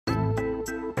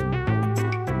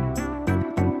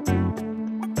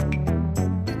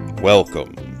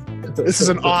Welcome This is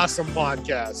an awesome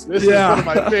podcast. This is one of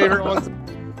my favorite ones.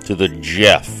 to the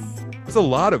Jeff It's a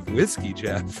lot of whiskey,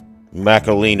 Jeff.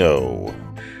 Macalino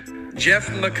Jeff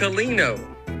Macalino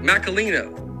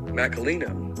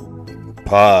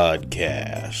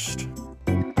podcast.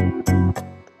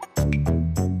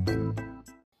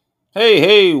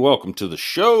 Hey, welcome to the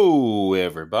show,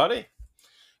 everybody.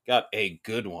 Got a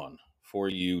good one for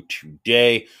you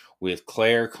today with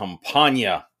Claire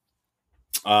Campagna.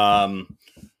 We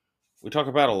talk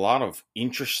about a lot of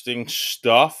interesting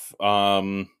stuff.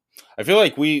 I feel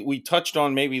like we touched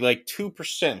on maybe like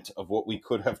 2% of what we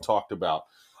could have talked about.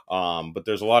 But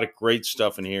there's a lot of great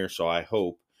stuff in here, so I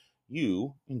hope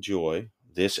you enjoy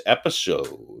this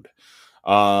episode.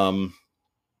 I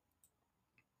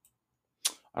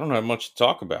don't have much to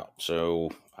talk about,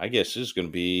 so I guess this is going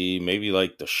to be maybe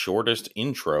like the shortest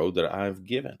intro that I've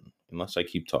given, unless I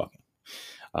keep talking.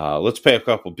 Let's pay a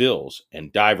couple bills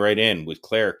and dive right in with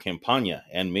Claire Campagna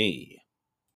and me.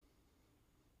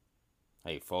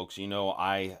 Hey, folks, you know,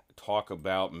 I talk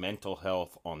about mental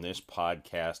health on this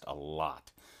podcast a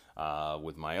lot.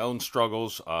 With my own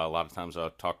struggles, a lot of times I'll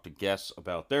talk to guests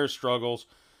about their struggles.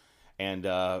 And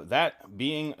that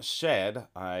being said,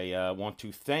 I want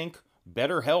to thank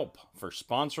BetterHelp for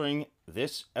sponsoring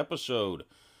this episode.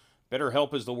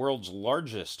 BetterHelp is the world's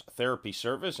largest therapy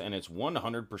service, and it's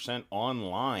 100%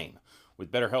 online.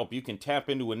 With BetterHelp, you can tap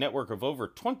into a network of over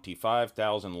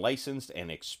 25,000 licensed and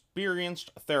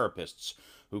experienced therapists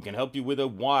who can help you with a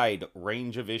wide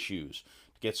range of issues.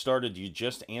 To get started, you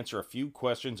just answer a few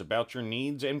questions about your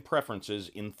needs and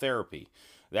preferences in therapy.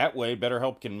 That way,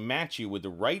 BetterHelp can match you with the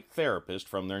right therapist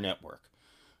from their network.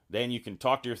 Then you can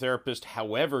talk to your therapist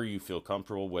however you feel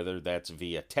comfortable, whether that's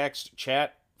via text,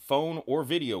 chat, phone, or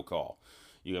video call.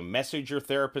 You can message your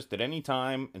therapist at any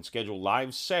time and schedule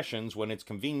live sessions when it's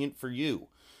convenient for you.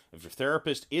 If your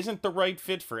therapist isn't the right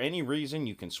fit for any reason,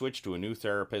 you can switch to a new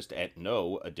therapist at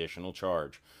no additional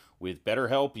charge. With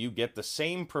BetterHelp, you get the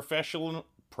same professionalism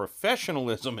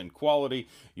and quality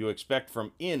you expect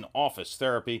from in-office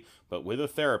therapy, but with a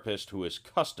therapist who is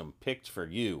custom-picked for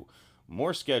you.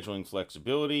 More scheduling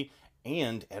flexibility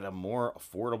and at a more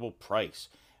affordable price.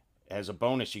 As a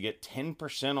bonus, you get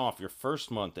 10% off your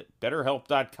first month at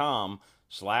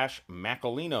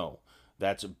betterhelp.com/Macalino.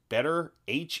 That's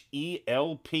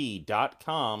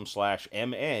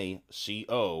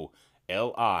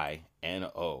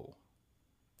betterhelp.com/MACOLINO.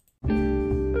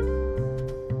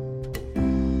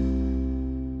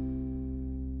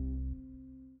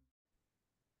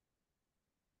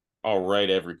 All right,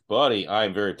 everybody.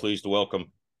 I'm very pleased to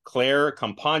welcome Claire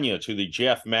Campagna to the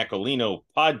Jeff Macalino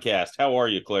podcast. How are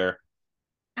you, Claire?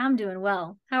 I'm doing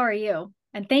well. How are you?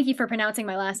 And thank you for pronouncing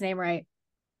my last name right.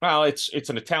 Well, it's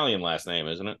an Italian last name,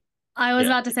 isn't it? I was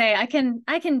about to say I can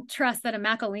trust that a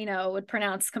Macalino would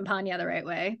pronounce Campagna the right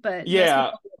way, but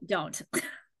yeah, most people don't.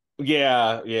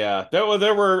 yeah.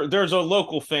 There's a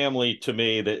local family to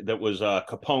me that was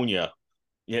Campagna.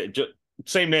 Yeah,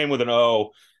 same name with an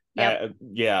O. Yep.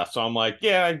 Yeah, so I'm like,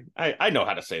 yeah, I know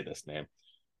how to say this name.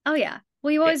 Oh yeah.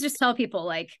 Well, you always just tell people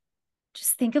like,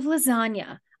 just think of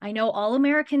lasagna. I know all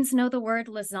Americans know the word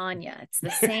lasagna. It's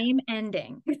the same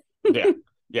ending.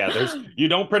 Yeah. You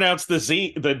don't pronounce the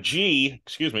G, in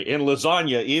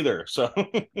lasagna either. So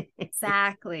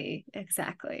Exactly.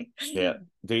 Yeah.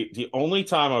 The only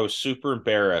time I was super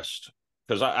embarrassed,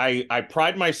 because I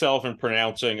pride myself in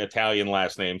pronouncing Italian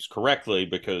last names correctly,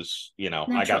 because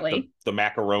Naturally. I got the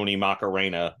macaroni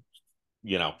Macarena,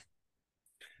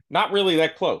 not really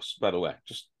that close, by the way,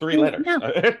 just 3 letters.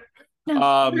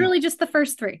 No, literally just the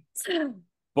first 3.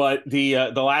 But the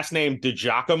last name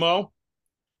DiGiacomo,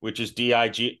 which is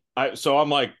D-I-G. So I'm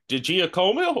like,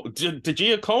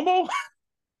 DiGiacomo?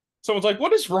 Someone's like,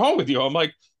 what is wrong with you? I'm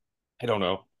like, I don't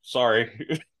know. Sorry.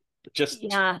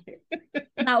 Yeah,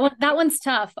 that one's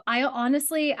tough.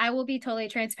 I will be totally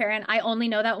transparent. I only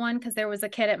know that one because there was a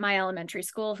kid at my elementary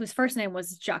school whose first name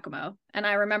was Giacomo. And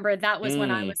I remember that was when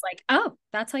I was like, oh,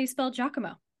 that's how you spell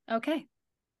Giacomo. Okay.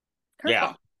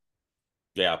 Curveball.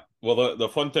 Yeah. Well, the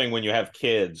fun thing when you have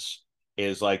kids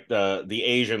is like the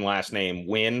Asian last name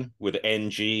Win with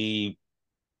Nguyen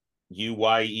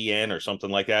or something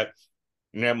like that.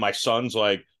 And then my son's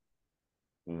like,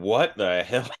 what the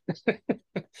hell?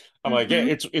 I'm like, yeah,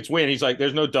 it's Win. He's like,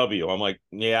 there's no W. I'm like,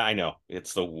 yeah, I know.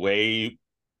 It's the way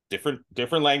different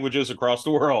languages across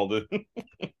the world.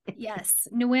 Yes,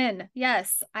 Nguyen.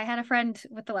 Yes, I had a friend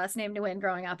with the last name Nguyen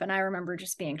growing up, and I remember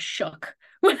just being shook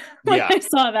when I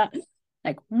saw that.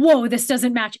 Like, whoa, this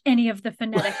doesn't match any of the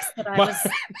phonetics that I was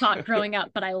taught growing up,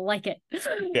 but I like it.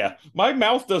 Yeah, my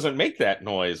mouth doesn't make that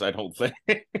noise, I don't think.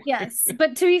 Yes,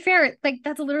 but to be fair, like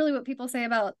that's literally what people say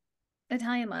about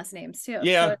Italian last names too. So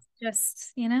Yeah, it's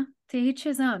just, to each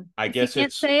his own. I If you guess can't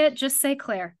it's say it, just say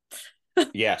Claire.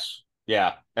 yes.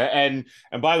 Yeah. And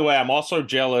by the way, I'm also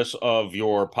jealous of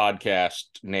your podcast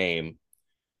name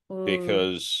Ooh,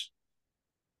 because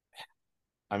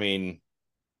I mean,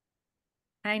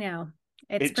 I know.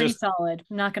 It's it pretty just solid.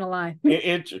 I'm not gonna lie.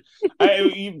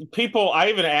 people I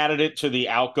even added it to the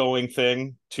outgoing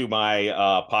thing to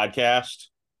my podcast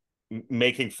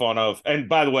making fun of, and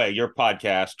by the way, your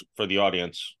podcast for the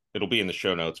audience, it'll be in the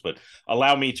show notes, but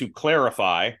allow me to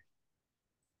clarify,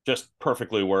 just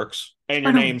perfectly works. And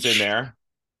your name's in there.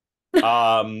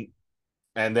 Um,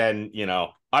 and then,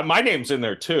 my name's in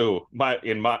there too,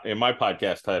 in my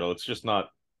podcast title. It's just not.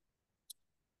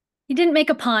 You didn't make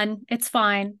a pun. It's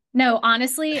fine. No,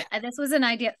 honestly, this was an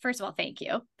idea. First of all, thank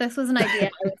you. This was an idea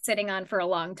I was sitting on for a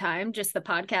long time, just the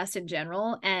podcast in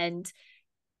general. And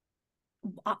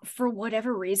for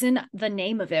whatever reason, the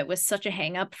name of it was such a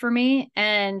hang up for me.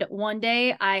 And one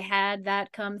day I had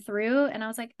that come through and I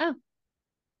was like, oh,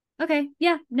 okay.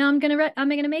 Yeah, no, I'm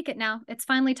gonna make it now. It's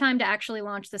finally time to actually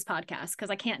launch this podcast because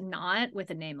I can't not with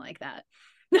a name like that.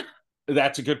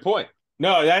 That's a good point.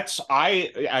 No,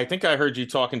 I think I heard you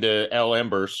talking to L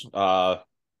Embers,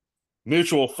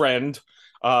 mutual friend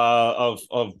of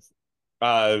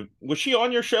was she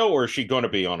on your show or is she going to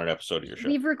be on an episode of your show?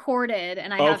 We've recorded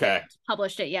and I Okay. haven't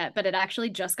published it yet, but it actually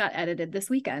just got edited this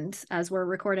weekend as we're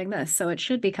recording this. So it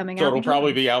should be coming So out. it'll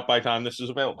probably be out by the time this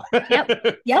is available.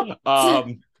 Yep. Yep.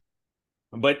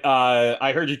 But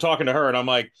I heard you talking to her and I'm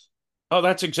like, oh,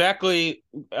 that's exactly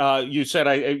you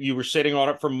said you were sitting on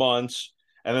it for months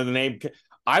and then the name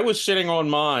I was sitting on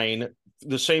mine,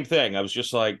 the same thing. I was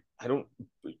just like, I don't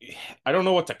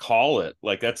know what to call it.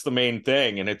 Like that's the main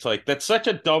thing. And it's like that's such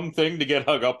a dumb thing to get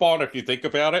hung up on if you think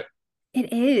about it.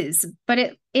 It is, but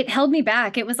it held me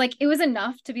back. It was like it was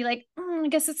enough to be like, I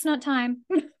guess it's not time.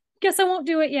 Guess I won't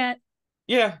do it yet.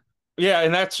 Yeah. Yeah,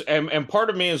 and and part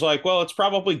of me is like, well, it's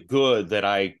probably good that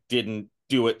I didn't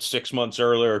do it 6 months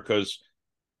earlier because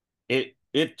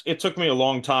it took me a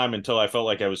long time until I felt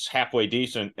like I was halfway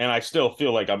decent, and I still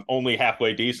feel like I'm only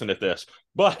halfway decent at this.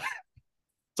 But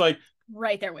it's like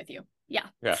right there with you. Yeah.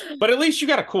 Yeah. But at least you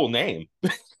got a cool name.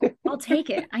 I'll take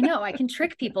it. I know I can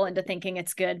trick people into thinking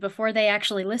it's good before they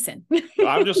actually listen.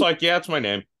 I'm just like, yeah, it's my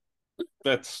name.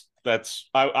 I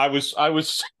was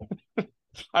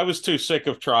I was too sick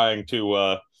of trying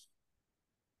to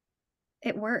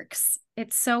It works.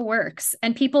 It so works.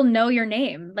 And people know your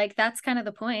name. Like that's kind of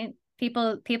the point.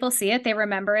 People see it, they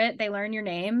remember it, they learn your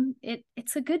name.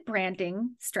 It's a good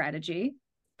branding strategy,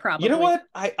 probably. You know what?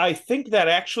 I think that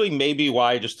actually may be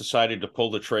why I just decided to pull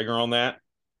the trigger on that.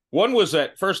 One was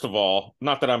that, first of all,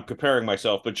 not that I'm comparing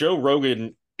myself, but Joe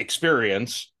Rogan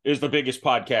Experience is the biggest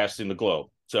podcast in the globe.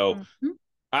 So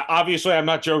obviously I'm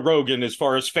not Joe Rogan as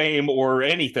far as fame or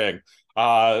anything.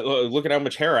 Look at how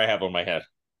much hair I have on my head.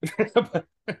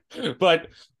 but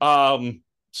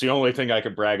it's the only thing I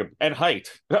can brag about, and height.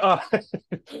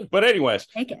 But anyways,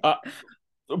 take it.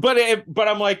 But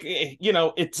I'm like,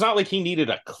 it's not like he needed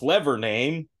a clever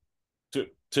name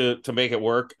to make it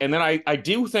work. And then I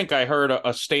do think I heard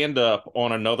a stand-up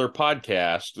on another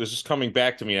podcast. This is coming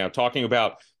back to me now, talking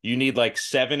about you need like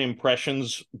 7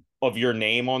 impressions of your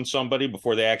name on somebody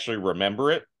before they actually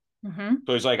remember it.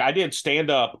 So he's like, I did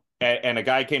stand-up, and a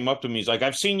guy came up to me. He's like,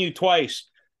 I've seen you twice.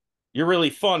 You're really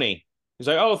funny. He's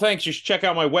like, oh, thanks. You should check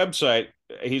out my website.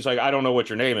 He's like, I don't know what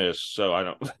your name is, so I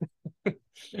don't.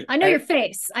 I know your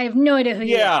face. I have no idea who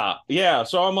you are. Yeah.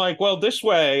 So I'm like, well, this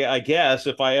way, I guess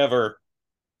if I ever,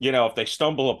 if they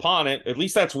stumble upon it, at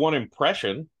least that's one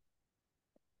impression.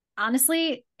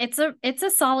 Honestly, it's a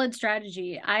solid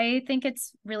strategy. I think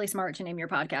it's really smart to name your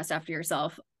podcast after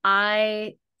yourself.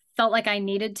 I felt like I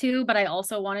needed to, but I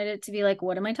also wanted it to be like,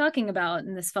 what am I talking about?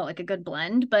 And this felt like a good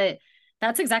blend. But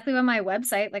that's exactly why my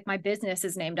website, like my business,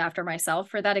 is named after myself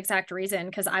for that exact reason.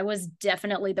 Because I was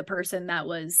definitely the person that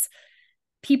was,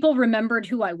 people remembered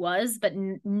who I was, but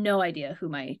no idea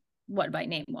what my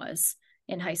name was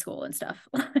in high school and stuff.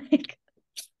 Like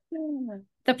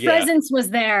the presence was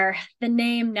there, the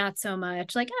name not so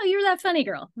much. Like, oh, you're that funny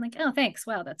girl. I'm like, oh, thanks.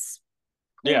 Wow, that's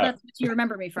cool. Yeah, that's what you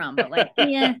remember me from. But like,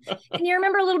 yeah, can you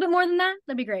remember a little bit more than that?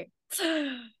 That'd be great.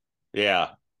 Yeah.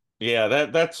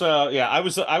 That's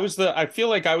I feel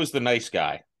like I was the nice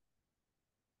guy.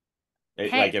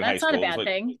 Hey, like in that's high not school. a bad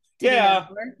thing. Yeah.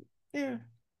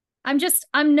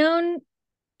 I'm known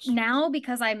now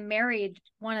because I married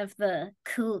one of the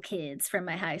cool kids from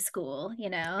my high school,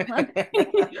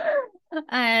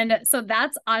 and so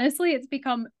that's honestly, it's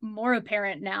become more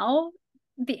apparent now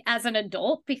as an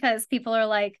adult because people are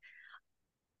like,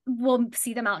 we'll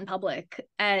see them out in public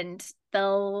and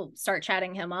they'll start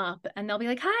chatting him up and they'll be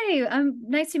like, hi,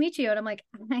 nice to meet you. And I'm like,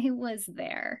 I was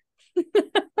there.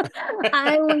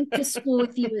 I went to school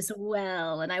with you as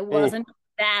well. And I wasn't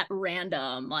that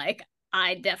random. Like,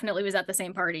 I definitely was at the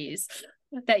same parties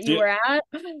that you were at.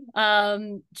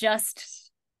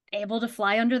 Just able to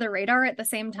fly under the radar at the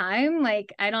same time.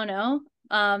 Like, I don't know.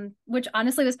 Which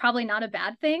honestly was probably not a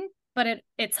bad thing, but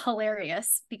it's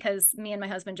hilarious because me and my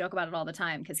husband joke about it all the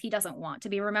time because he doesn't want to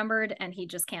be remembered and he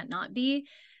just can't not be.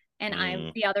 And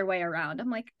I'm the other way around. I'm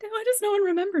like, why does no one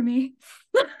remember me?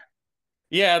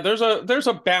 Yeah, there's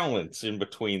a balance in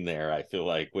between there, I feel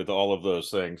like, with all of those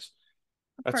things.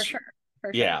 For sure.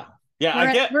 Yeah.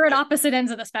 Yeah, we're at opposite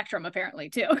ends of the spectrum apparently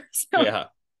too. So. Yeah.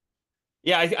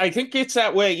 Yeah, I think it's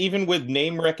that way even with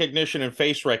name recognition and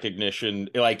face recognition,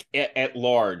 like at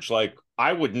large. Like,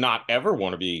 I would not ever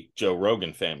want to be Joe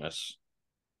Rogan famous,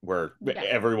 where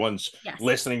everyone's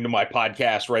listening to my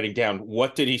podcast, writing down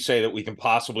what did he say that we can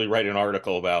possibly write an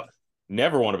article about.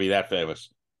 Never want to be that famous.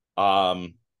 But,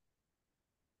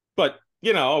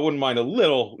 I wouldn't mind a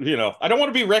little, I don't want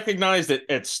to be recognized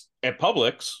at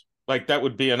Publix. Like, that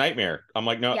would be a nightmare. I'm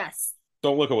like, no,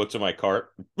 don't look at what's in my cart.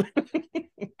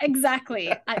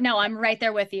 Exactly. No, I'm right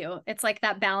there with you. It's like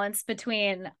that balance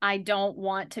between I don't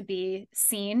want to be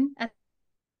seen at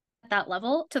that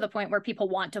level to the point where people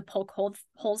want to poke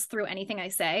holes through anything I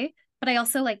say, but I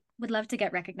also would love to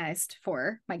get recognized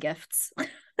for my gifts.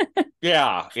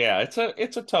 Yeah,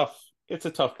 it's a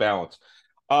tough balance.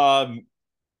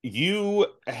 You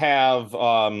have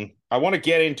I want to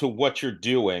get into what you're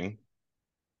doing.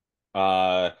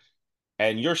 And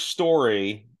your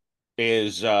story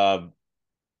is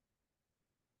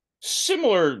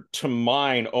similar to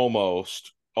mine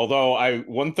almost, although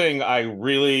one thing I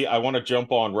want to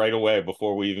jump on right away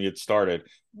before we even get started.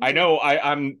 I know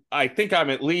I think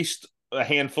I'm at least a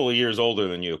handful of years older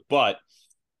than you, but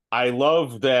I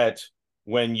love that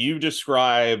when you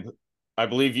describe, I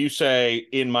believe you say,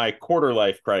 in my quarter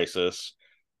life crisis,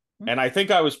 and I think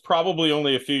I was probably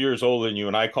only a few years older than you,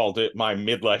 and I called it my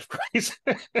midlife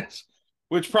crisis.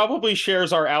 Which probably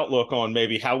shares our outlook on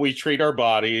maybe how we treat our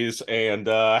bodies and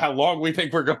how long we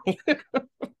think we're going to live.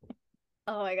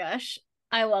 Oh my gosh.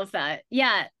 I love that.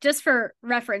 Yeah. Just for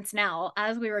reference now,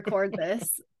 as we record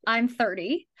this, I'm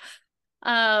 30.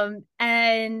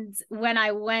 And when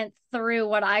I went through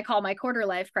what I call my quarter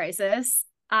life crisis,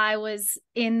 I was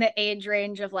in the age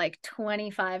range of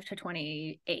 25 to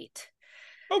 28.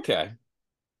 Okay.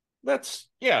 That's,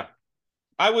 yeah.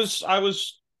 I was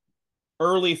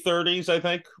early 30s, I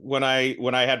think, when I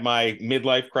had my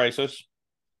midlife crisis.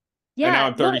 Yeah. And now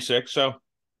I'm 36, so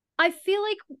I feel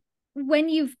like when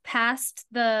you've passed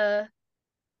the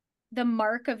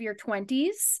mark of your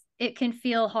 20s, it can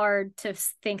feel hard to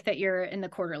think that you're in the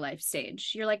quarter life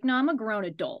stage. You're like, no, I'm a grown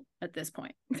adult at this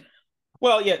point.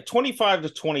 Well, yeah, 25 to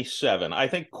 27. I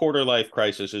think quarter life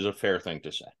crisis is a fair thing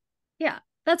to say. Yeah,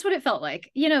 that's what it felt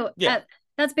like.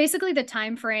 That's basically the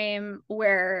time frame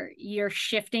where you're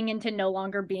shifting into no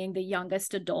longer being the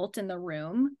youngest adult in the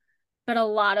room, but a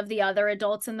lot of the other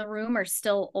adults in the room are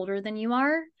still older than you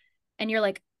are. And you're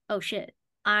like, oh shit,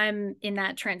 I'm in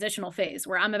that transitional phase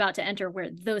where I'm about to enter where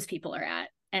those people are at.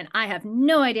 And I have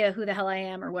no idea who the hell I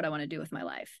am or what I want to do with my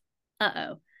life.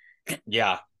 Uh-oh.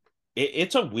 Yeah.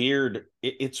 It's a weird,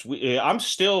 I'm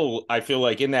still, I feel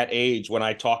like, in that age when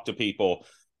I talk to people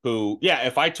who,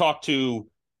 if I talk to,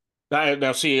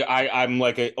 now see, I'm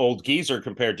like an old geezer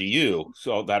compared to you.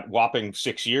 So that whopping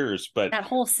 6 years, but that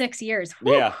whole 6 years.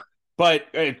 Whew. Yeah. But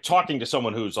talking to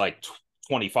someone who's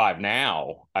 25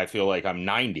 now, I feel like I'm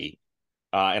 90.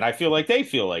 And I feel like they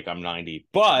feel like I'm 90.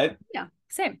 But yeah,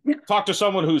 same. Talk to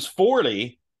someone who's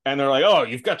 40 and they're like, oh,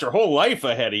 you've got your whole life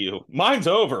ahead of you. Mine's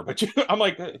over. But I'm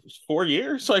like, 4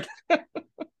 years?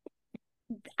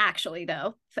 Actually,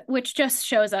 though, which just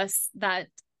shows us that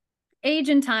age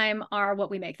and time are what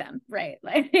we make them, right?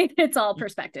 It's all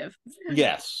perspective.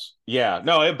 Yes. Yeah.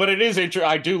 No, but it is interesting.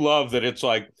 I do love that it's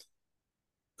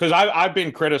because I've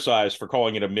been criticized for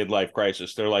calling it a midlife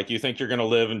crisis. They're like, you think you're going to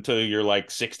live until you're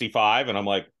 65? And I'm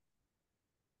like,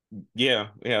 yeah,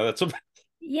 that's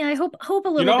yeah, I hope a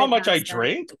little bit. You know how much I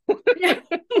drink?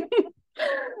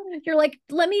 You're like,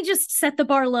 let me just set the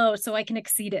bar low so I can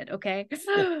exceed it, okay?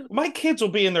 My kids will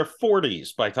be in their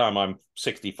 40s by the time I'm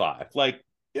 65.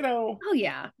 Oh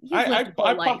yeah. I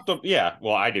popped them. Yeah,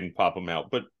 well, I didn't pop them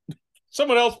out, but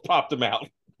someone else popped them out.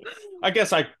 I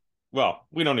guess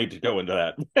we don't need to go into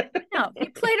that. No, you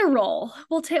played a role.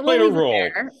 We'll leave a role.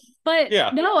 it there. But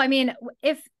no, I mean,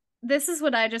 if this is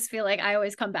what I just feel like I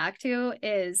always come back to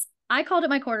is I called it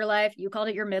my quarter life. You called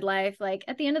it your midlife. Like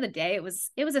at the end of the day, it was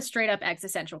a straight up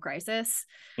existential crisis.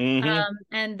 Mm-hmm.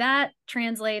 And that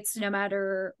translates no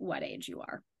matter what age you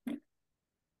are.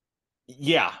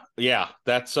 Yeah, yeah,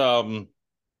 that's and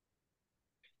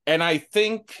I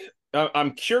think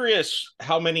I'm curious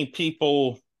how many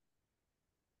people.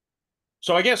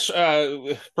 So I guess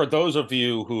for those of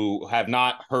you who have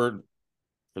not heard,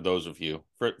 for those of you,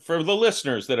 for the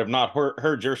listeners that have not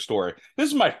heard your story,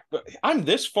 this is I'm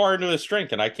this far into this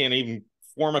drink and I can't even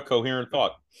form a coherent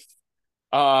thought.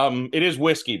 It is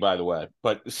whiskey, by the way,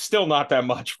 but still not that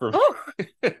much for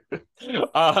me.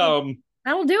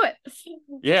 That'll do it.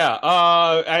 Yeah,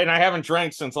 and I haven't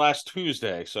drank since last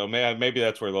Tuesday, so maybe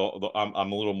that's where I'm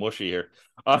a little mushy here.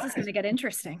 This is going to get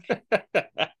interesting.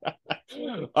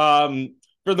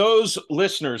 For those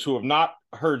listeners who have not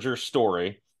heard your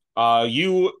story,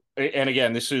 and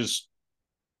again, this is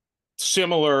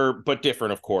similar but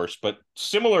different, of course, but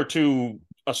similar to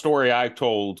a story I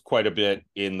told quite a bit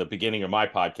in the beginning of my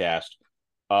podcast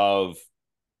of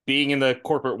being in the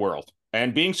corporate world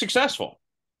and being successful.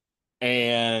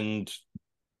 And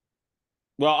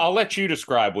well, I'll let you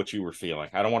describe what you were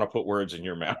feeling. I don't want to put words in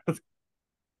your mouth.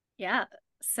 Yeah.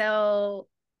 So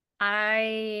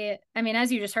I mean,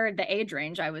 as you just heard, the age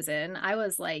range I was in, I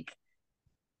was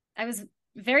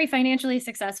very financially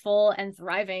successful and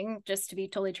thriving, just to be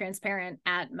totally transparent,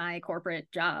 at my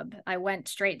corporate job. I went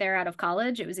straight there out of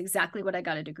college. It was exactly what I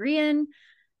got a degree in.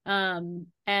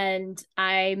 And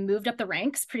I moved up the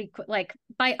ranks pretty quick. Like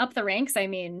by up the ranks, I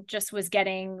mean, just was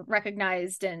getting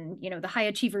recognized and, the high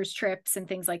achievers trips and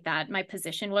things like that. My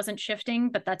position wasn't shifting,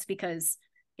 but that's because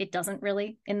it doesn't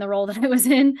really in the role that I was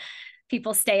in.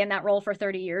 People stay in that role for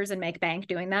 30 years and make bank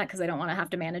doing that because they don't want to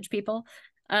have to manage people.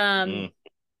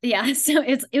 Yeah, so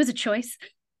it was a choice.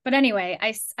 But anyway,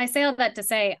 I say all that to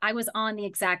say I was on the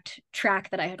exact track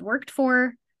that I had worked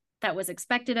for, that was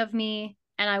expected of me,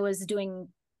 and I was doing,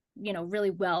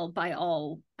 really well by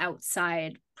all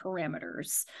outside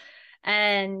parameters.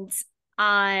 And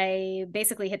I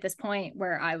basically hit this point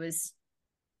where I was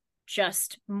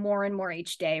just more and more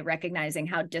each day recognizing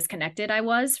how disconnected I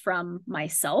was from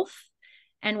myself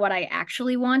and what I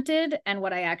actually wanted and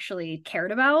what I actually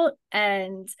cared about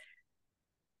and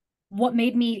what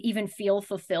made me even feel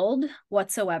fulfilled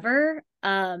whatsoever.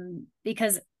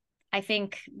 Because I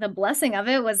think the blessing of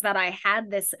it was that I had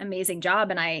this amazing job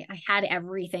and I had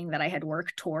everything that I had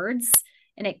worked towards.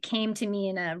 And it came to me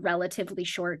in a relatively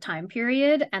short time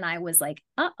period. And I was like,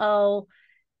 uh-oh,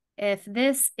 if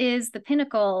this is the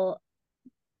pinnacle,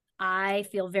 I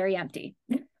feel very empty.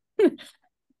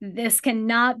 This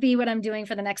cannot be what I'm doing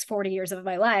for the next 40 years of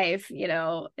my life,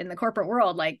 in the corporate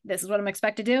world. Like, this is what I'm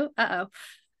expected to do. Uh-oh.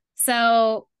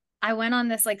 So I went on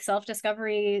this like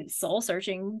self-discovery,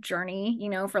 soul-searching journey,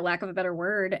 for lack of a better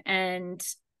word. And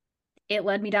it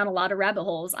led me down a lot of rabbit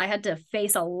holes. I had to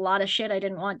face a lot of shit I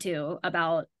didn't want to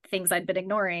about things I'd been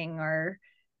ignoring, or,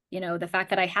 the fact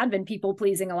that I had been people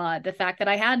pleasing a lot, the fact that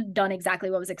I had done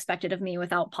exactly what was expected of me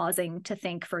without pausing to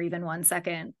think for even 1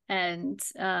 second. And,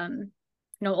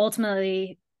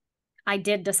 ultimately I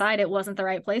did decide it wasn't the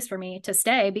right place for me to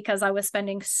stay because I was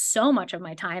spending so much of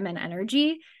my time and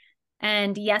energy.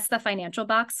 And yes, the financial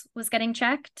box was getting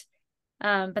checked,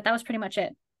 but that was pretty much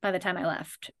it by the time I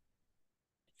left.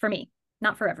 For me,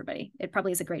 not for everybody. It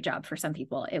probably is a great job for some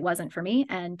people. It wasn't for me.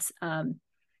 And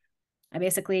I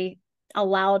basically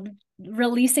allowed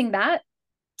releasing that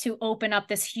to open up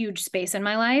this huge space in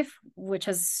my life, which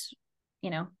has,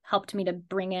 helped me to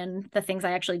bring in the things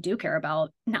I actually do care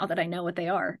about now that I know what they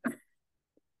are.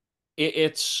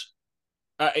 It's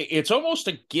almost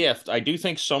a gift. I do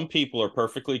think some people are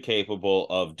perfectly capable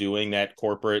of doing that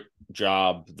corporate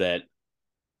job that,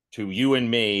 to you and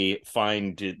me,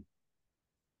 find it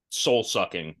soul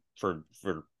sucking, for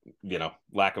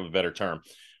lack of a better term.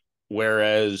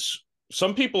 Whereas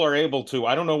some people are able to,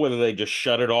 I don't know whether they just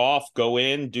shut it off, go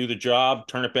in, do the job,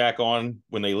 turn it back on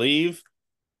when they leave,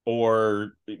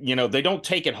 or they don't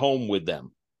take it home with them.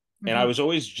 Mm-hmm. And I was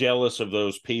always jealous of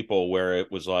those people where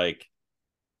it was like,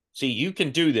 see, you can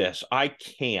do this. I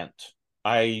can't.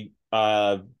 I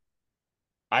have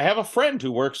a friend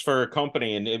who works for a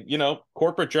company and,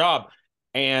 corporate job.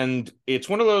 And it's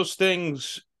one of those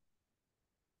things.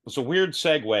 It's a weird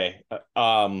segue.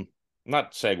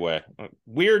 Not segue.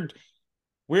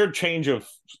 Weird change of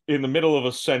in the middle of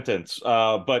a sentence.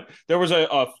 But there was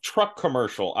a truck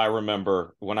commercial I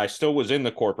remember when I still was in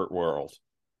the corporate world.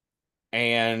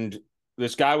 And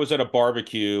this guy was at a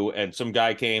barbecue and some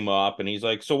guy came up and he's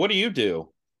like, so what do you do?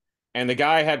 And the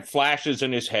guy had flashes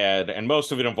in his head, and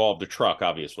most of it involved the truck,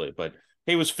 obviously, but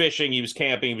he was fishing, he was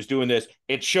camping, he was doing this.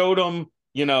 It showed him,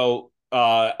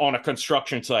 on a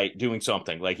construction site doing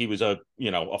something. Like he was a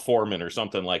foreman or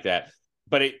something like that.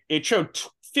 But it showed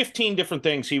 15 different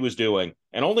things he was doing,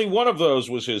 and only one of those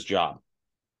was his job.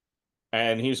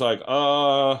 And he's like,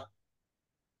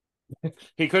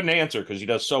 he couldn't answer because he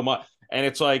does so much. And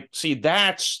it's like, see,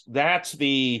 that's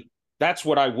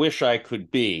what I wish I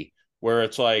could be, where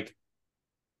it's like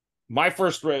my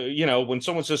first, when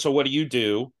someone says, so what do you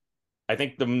do? I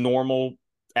think the normal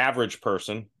average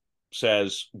person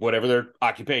says whatever their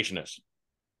occupation is.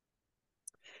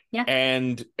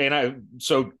 Yeah.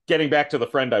 So getting back to the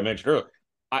friend I mentioned earlier,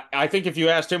 I think if you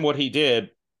asked him what he did,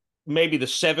 maybe the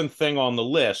seventh thing on the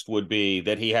list would be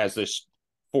that he has this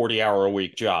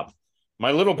 40-hour-a-week job.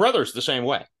 My little brother's the same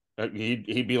way.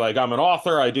 He'd be like, I'm an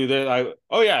author. I do this.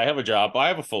 Oh yeah, I have a job. I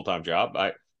have a full-time job.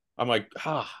 I'm like,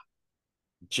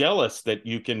 jealous that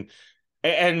you can,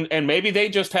 and maybe they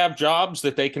just have jobs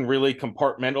that they can really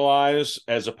compartmentalize,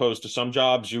 as opposed to some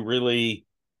jobs you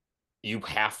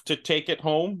have to take it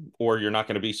home or you're not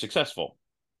going to be successful.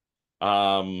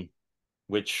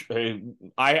 Which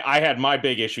I had my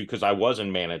big issue because I was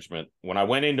in management. When I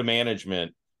went into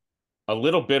management, a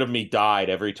little bit of me died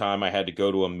every time I had to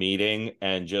go to a meeting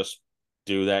and just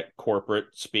do that corporate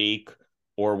speak,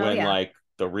 or when like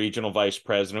the regional vice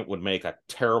president would make a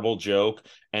terrible joke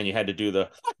and you had to do the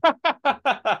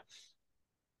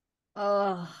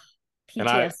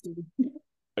PTSD.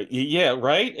 Yeah,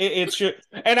 right. It's your,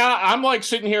 and I'm like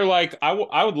sitting here like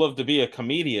I would love to be a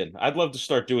comedian. I'd love to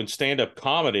start doing stand-up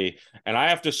comedy, and I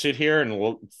have to sit here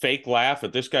and fake laugh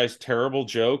at this guy's terrible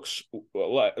jokes.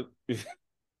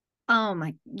 Oh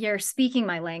my, you're speaking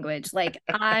my language. Like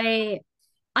I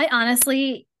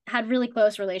honestly had really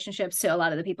close relationships to a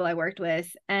lot of the people I worked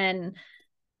with, and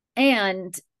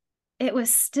it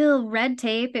was still red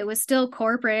tape. It was still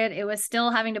corporate. It was still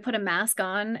having to put a mask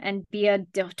on and be a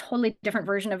totally different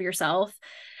version of yourself.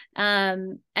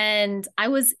 And I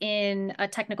was in a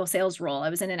technical sales role. I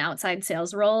was in an outside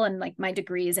sales role, and like my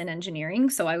degree is in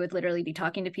engineering. So I would literally be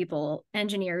talking to people,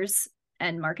 engineers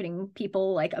and marketing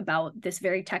people, like about this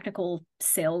very technical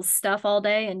sales stuff all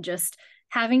day, and just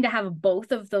having to have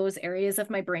both of those areas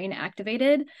of my brain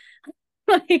activated.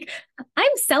 Like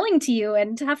I'm selling to you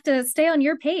and have to stay on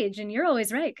your page, and you're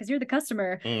always right because you're the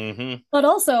customer. Mm-hmm. But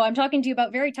also I'm talking to you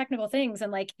about very technical things,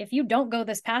 and like if you don't go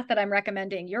this path that I'm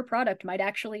recommending, your product might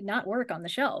actually not work on the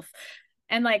shelf.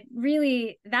 And like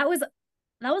really that was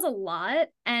a lot.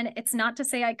 And it's not to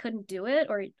say I couldn't do it,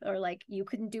 or like you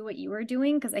couldn't do what you were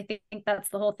doing, because I think that's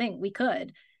the whole thing. We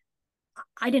could.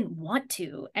 I didn't want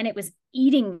to, and it was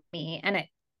eating me, and it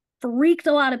freaked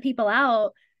a lot of people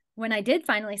out when I did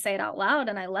finally say it out loud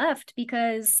and I left,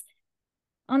 because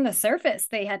on the surface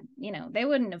they had, they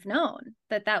wouldn't have known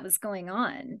that was going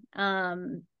on.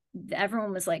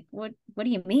 Everyone was like, what do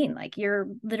you mean? Like, you're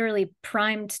literally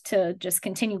primed to just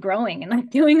continue growing, and I'm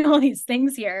doing all these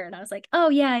things here. And I was like, oh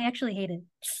yeah, I actually hate it.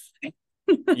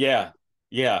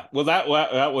 Yeah. Well, that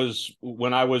was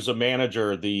when I was a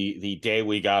manager. The day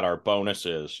we got our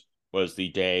bonuses was the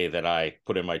day that I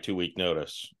put in my 2-week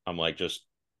notice. I'm like, just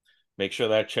make sure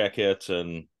that check hits.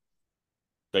 And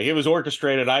like, it was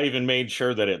orchestrated. I even made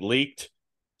sure that it leaked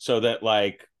so that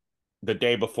like the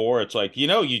day before, it's like,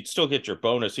 you'd still get your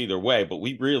bonus either way, but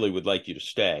we really would like you to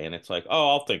stay. And it's like, oh,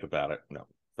 I'll think about it. No,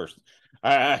 first,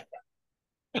 I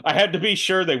had to be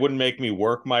sure they wouldn't make me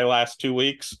work my last 2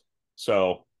 weeks.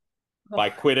 So by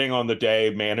quitting on the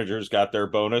day managers got their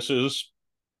bonuses,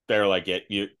 they're like,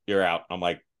 you're out. I'm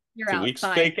like, you're 2 out. weeks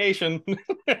Bye. vacation.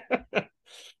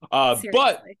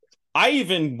 But I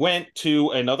even went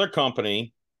to another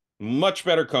company, much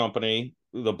better company.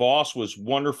 The boss was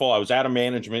wonderful. I was out of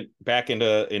management back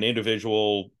into an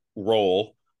individual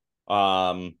role.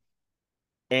 And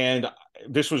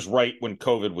this was right when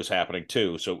COVID was happening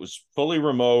too. So it was fully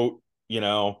remote,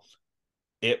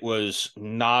 it was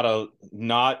not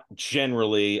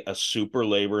generally a super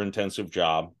labor intensive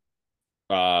job.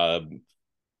 And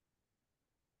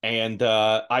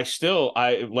I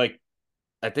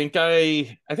think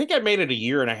I made it a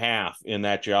year and a half in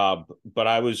that job, but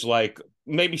I was like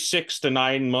maybe 6 to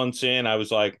 9 months in, I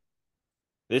was like,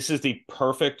 this is the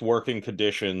perfect working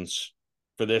conditions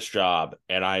for this job,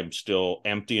 and I'm still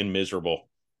empty and miserable.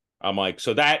 I'm like,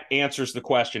 so that answers the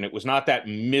question. It was not that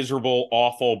miserable,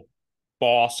 awful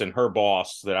boss and her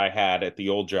boss that I had at the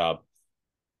old job.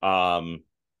 And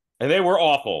they were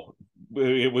awful.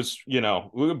 It was,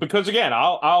 because again,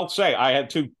 I'll say I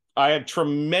had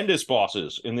tremendous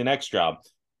bosses in the next job,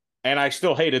 and I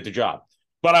still hated the job.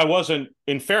 But I wasn't,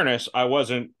 in fairness, I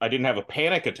didn't have a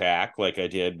panic attack like I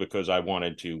did because I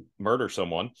wanted to murder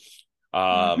someone.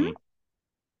 No,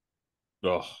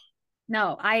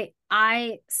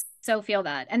 I so feel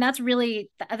that. And that's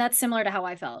similar to how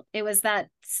I felt. It was that,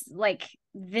 like,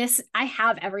 this, I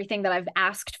have everything that I've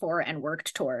asked for and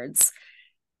worked towards,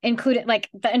 included, like,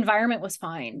 the environment was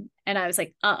fine. And I was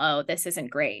like, uh-oh, this isn't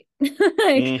great.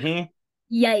 Like,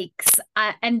 yikes.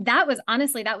 And that was,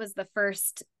 honestly, that was the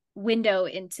first window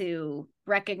into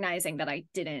recognizing that I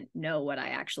didn't know what I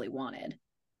actually wanted.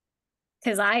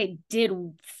 Because I did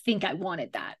think I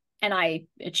wanted that, and I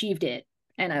achieved it.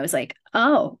 And I was like,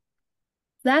 oh,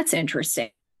 that's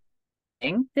interesting.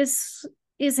 This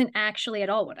isn't actually at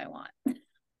all what I want.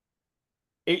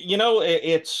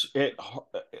 It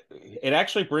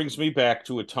actually brings me back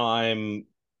to a time.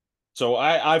 So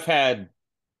I've had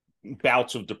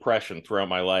bouts of depression throughout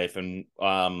my life, and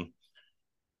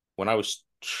when I was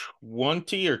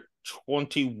 20 or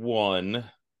 21,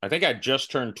 I think I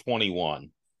just turned 21.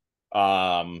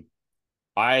 Um,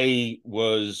 I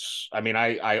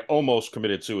almost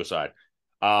committed suicide.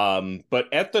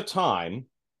 But at the time,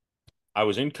 I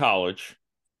was in college.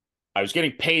 I was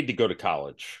getting paid to go to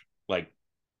college, like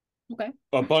Okay.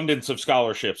 abundance of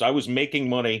scholarships. I was making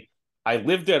money. I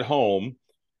lived at home,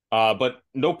 but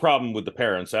no problem with the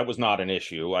parents. That was not an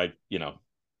issue.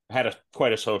 Had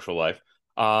quite a social life.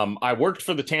 I worked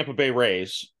for the Tampa Bay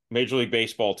Rays, Major League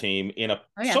Baseball team, in a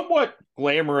somewhat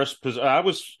glamorous position. I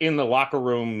was in the locker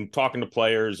room talking to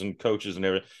players and coaches and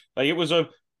everything. Like, it was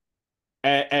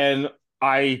and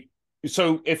I,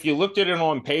 so if you looked at it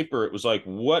on paper, it was like,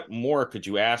 what more could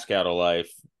you ask out of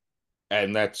life?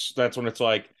 And that's when it's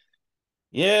like,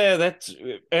 yeah,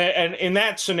 and in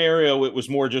that scenario, it was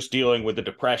more just dealing with the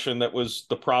depression that was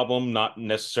the problem, not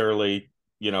necessarily,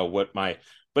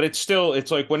 but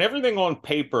it's like when everything on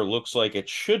paper looks like it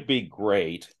should be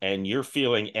great and you're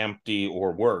feeling empty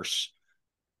or worse,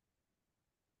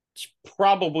 it's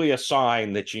probably a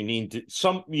sign that you need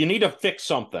to fix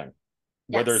something,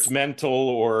 whether it's mental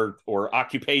or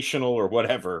occupational or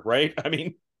whatever, right? I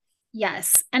mean,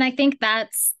 yes. And I think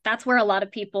that's where a lot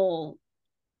of people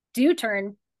do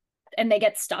turn, and they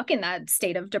get stuck in that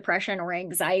state of depression or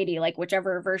anxiety, like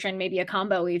whichever version, maybe a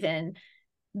combo even,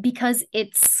 because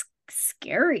it's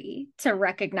scary to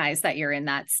recognize that you're in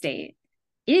that state.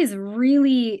 It is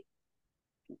really,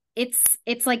 it's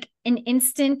like an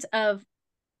instant of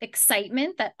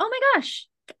excitement that, oh my gosh,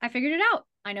 I figured it out.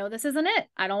 I know this isn't it.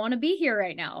 I don't want to be here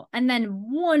right now. And then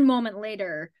one moment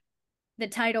later, the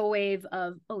tidal wave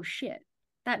of, oh shit,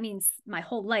 that means my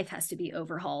whole life has to be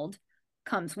overhauled,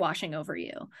 comes washing over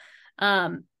you.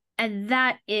 And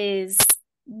that is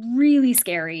really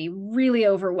scary, really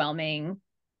overwhelming.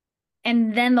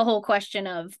 And then the whole question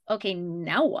of, okay,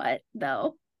 now what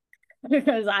though?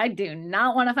 Because I do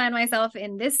not want to find myself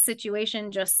in this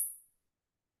situation just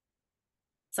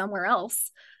somewhere else.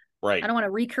 Right. I don't want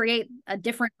to recreate a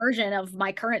different version of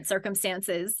my current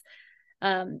circumstances.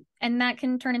 And that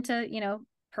can turn into,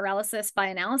 paralysis by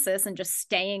analysis and just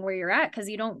staying where you're at because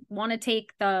you don't want to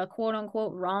take the quote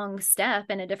unquote wrong step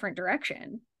in a different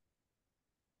direction.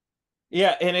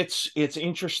 Yeah, and it's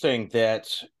interesting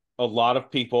that a lot of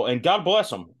people, and God bless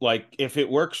them, like if it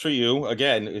works for you,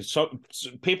 again,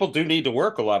 people do need to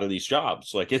work a lot of these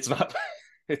jobs. Like it's not,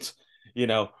 it's,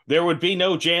 there would be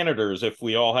no janitors if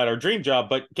we all had our dream job,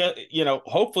 but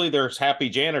hopefully there's happy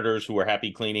janitors who are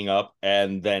happy cleaning up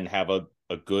and then have a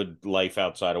good life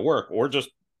outside of work, or just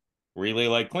really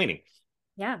like cleaning.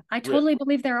 Yeah, I totally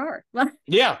believe there are.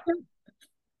 Yeah,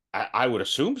 I would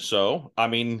assume so. I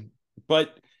mean,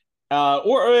 but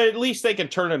or at least they can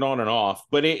turn it on and off.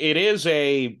 But it is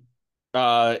there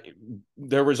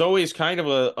was always kind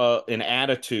of an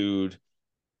attitude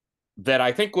that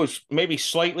I think was maybe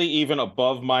slightly even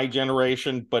above my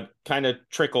generation, but kind of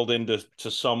trickled into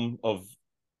some of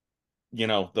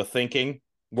the thinking.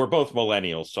 We're both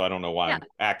millennials, so I don't know why I'm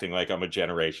acting like I'm a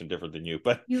generation different than you,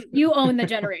 but you own the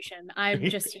generation. I'm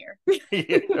just here.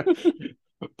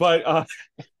 But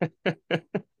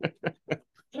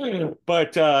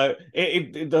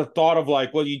the thought of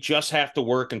like, well, you just have to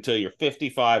work until you're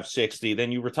 55, 60,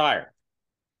 then you retire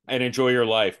and enjoy your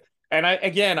life. And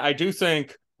I do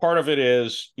think part of it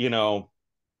is,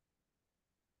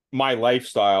 my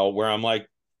lifestyle where I'm like,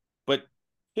 but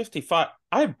 55,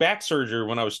 I had back surgery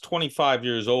when I was 25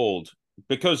 years old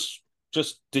because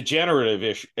just degenerative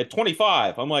ish at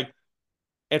 25. I'm like,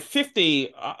 at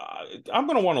 50, I'm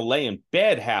going to want to lay in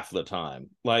bed half the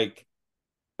time. Like,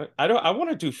 I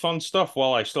want to do fun stuff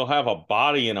while I still have a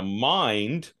body and a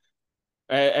mind.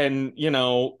 And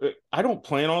I don't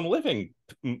plan on living,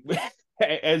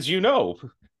 as you know,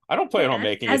 I don't plan on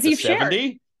making it to 70.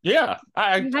 Shared. Yeah.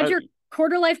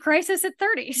 quarter life crisis at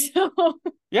 30. So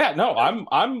Yeah, no,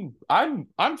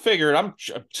 I'm figuring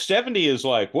 70 is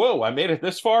like, whoa, I made it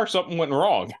this far, something went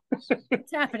wrong.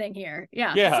 what's happening here?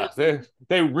 Yeah. Yeah,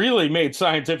 they really made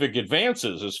scientific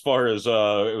advances as far as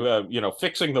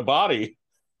fixing the body.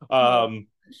 Oh, Um,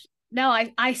 no,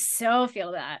 I so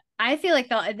feel that. I feel like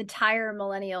the entire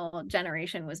millennial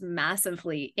generation was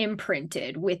massively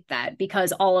imprinted with that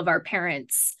because all of our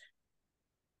parents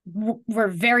were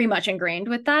very much ingrained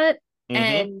with that.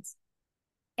 mhm,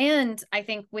 And I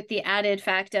think with the added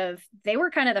fact of they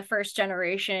were kind of the first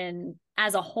generation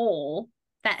as a whole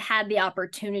that had the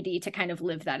opportunity to kind of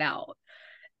live that out.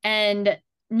 And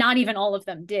not even all of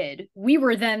them did. We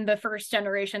were then the first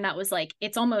generation that was like,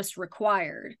 it's almost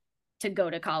required to go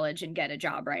to college and get a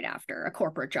job right after, a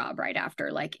corporate job right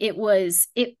after. Like it,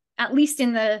 at least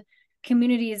in the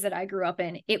communities that I grew up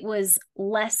in, it was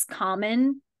less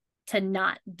common to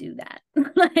not do that.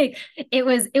 Like it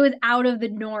was out of the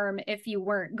norm if you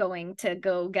weren't going to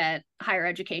go get higher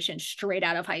education straight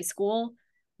out of high school,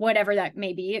 whatever that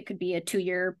may be. It could be a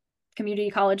 2-year community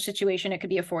college situation, it could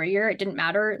be a 4-year, it didn't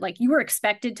matter. Like you were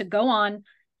expected to go on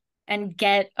and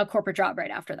get a corporate job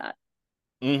right after that.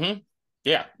 mhm.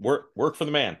 Yeah, work for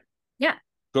the man. Yeah,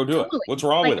 Go do it. totally. What's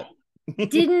wrong Like with it?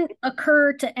 didn't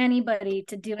occur to anybody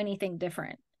to do anything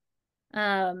different.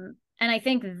 And I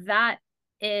think that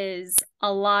is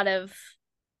a lot of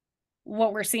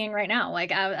what we're seeing right now,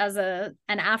 like as an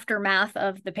aftermath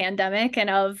of the pandemic and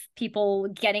of people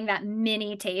getting that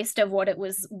mini taste of what it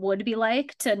would be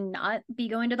like to not be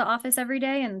going to the office every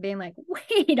day and being like,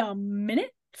 wait a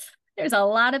minute, there's a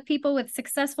lot of people with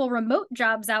successful remote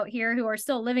jobs out here who are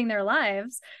still living their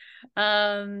lives.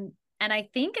 And I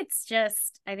think it's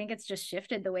just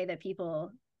shifted the way that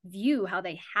people view how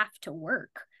they have to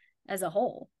work as a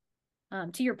whole.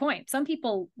 To your point, some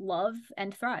people love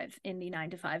and thrive in the 9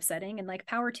 to 5 setting, and like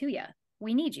power to you.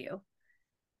 We need you.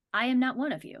 I am not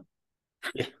one of you.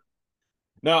 Yeah.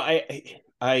 No,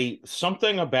 I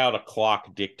something about a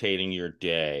clock dictating your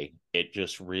day, it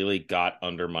just really got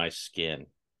under my skin.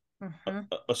 Mm-hmm.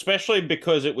 Especially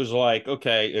because it was like,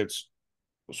 okay, it's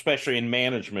especially in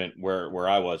management where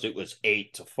I was, it was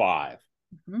 8 to 5.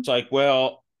 Mm-hmm. It's like,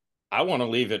 well, I want to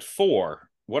leave at 4.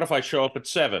 What if I show up at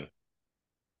 7?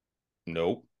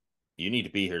 Nope. You need to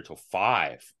be here till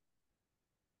 5.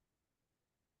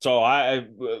 So I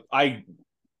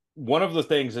one of the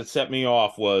things that set me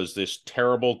off was this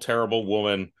terrible, terrible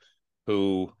woman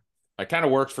who I kind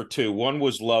of worked for two. One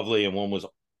was lovely and one was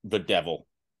the devil.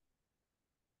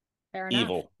 Fair enough.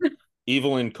 Evil.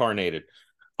 Evil incarnated.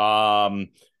 Um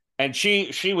and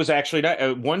she was actually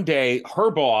one day her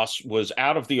boss was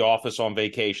out of the office on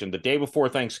vacation the day before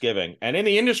Thanksgiving. And in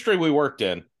the industry we worked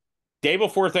in, day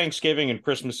before Thanksgiving and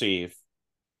Christmas Eve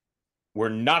were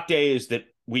not days that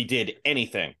we did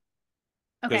anything.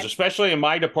 Because Okay. especially in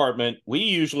my department, we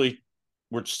usually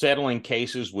were settling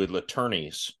cases with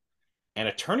attorneys. And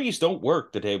attorneys don't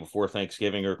work the day before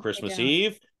Thanksgiving or I Christmas don't.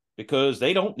 Eve because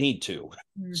they don't need to.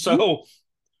 Mm-hmm. So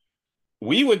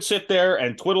we would sit there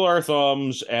and twiddle our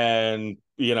thumbs and,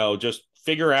 just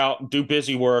figure out, do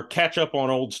busy work, catch up on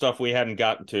old stuff we hadn't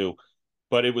gotten to.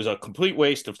 But it was a complete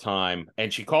waste of time.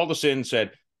 And she called us in and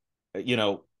said,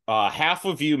 half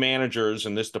of you managers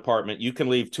in this department, you can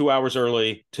leave 2 hours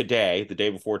early today, the day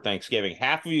before Thanksgiving.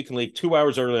 Half of you can leave 2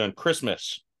 hours early on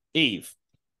Christmas Eve.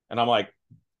 And I'm like,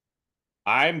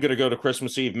 I'm going to go to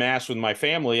Christmas Eve mass with my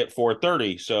family at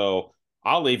 4:30. So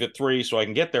I'll leave at 3 so I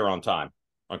can get there on time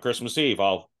on Christmas Eve.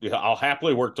 I'll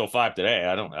happily work till 5 today.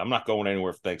 I'm not going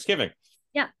anywhere for Thanksgiving.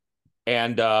 Yeah.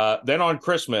 And then on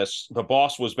Christmas, the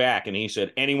boss was back and he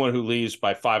said, anyone who leaves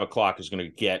by 5 o'clock is going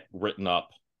to get written up.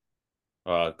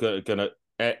 Gonna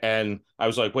and I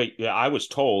was like, wait, yeah, I was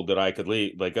told that I could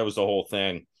leave. Like that was the whole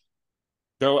thing.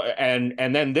 Go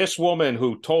and then this woman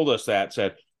who told us that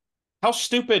said, how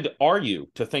stupid are you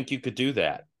to think you could do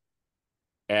that?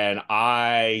 And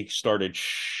I started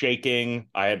shaking.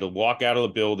 I had to walk out of the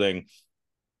building.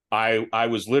 I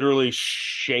was literally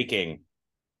shaking.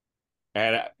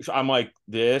 And I'm like,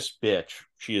 this bitch,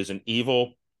 she is an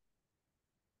evil.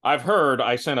 I've heard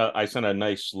I sent a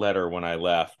nice letter when I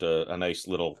left, a nice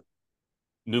little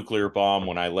nuclear bomb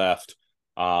when I left.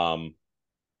 Um,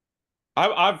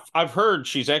 I've heard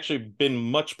she's actually been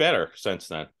much better since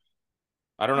then.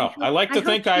 I don't know. I like I to hope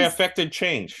think I she's affected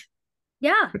change.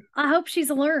 yeah, I hope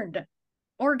she's learned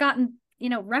or gotten,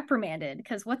 reprimanded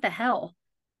because what the hell?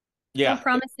 Yeah. Don't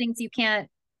promise things you can't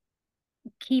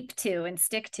keep to and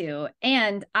stick to.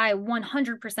 And I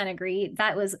 100% agree.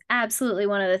 That was absolutely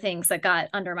one of the things that got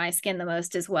under my skin the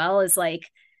most as well is like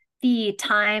the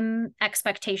time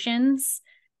expectations.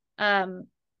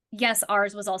 Yes,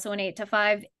 ours was also an 8 to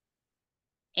 5.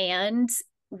 and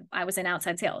I was in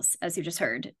outside sales, as you just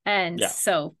heard. And Yeah.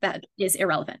 so that is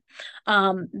irrelevant.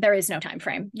 There is no time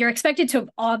frame. You're expected to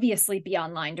obviously be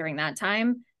online during that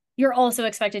time. You're also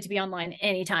expected to be online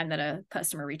anytime that a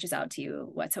customer reaches out to you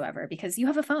whatsoever, because you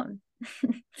have a phone.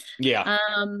 Yeah.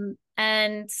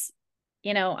 And,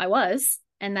 you know, I was,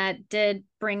 and that did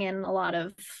bring in a lot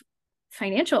of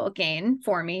financial gain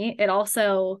for me. It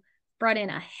also brought in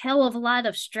a hell of a lot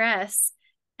of stress.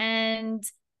 And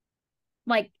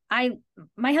like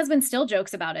my husband still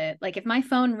jokes about it. Like if my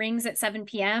phone rings at 7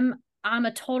 p.m., I'm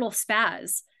a total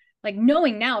spaz. Like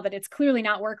knowing now that it's clearly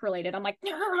not work related, I'm like,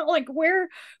 like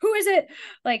who is it?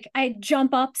 Like I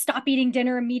jump up, stop eating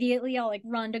dinner immediately. I'll like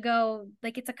run to go.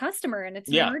 Like it's a customer and it's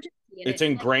an Yeah. emergency. And It's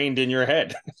ingrained in your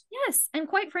head. yes. And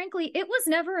quite frankly, it was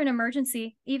never an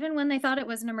emergency. Even when they thought it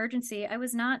was an emergency, I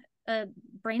was not a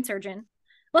brain surgeon.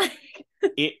 Like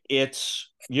It's,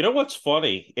 you know what's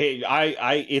funny?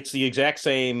 It's the exact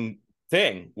same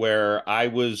thing where I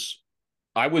was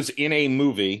in a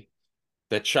movie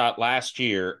that shot last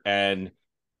year, and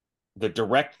the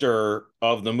director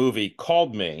of the movie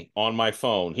called me on my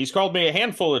phone. He's called me a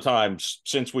handful of times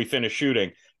since we finished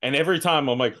shooting, and every time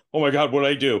I'm like, "Oh my God, what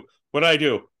did I do? What did I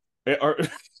do?" where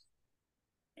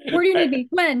do you need me?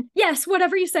 When? Yes,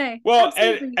 whatever you say. Well,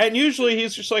 Absolutely. and usually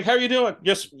he's just like, "How are you doing?"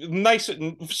 Just nice,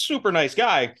 super nice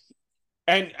guy.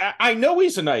 And I know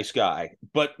he's a nice guy,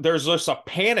 but there's just a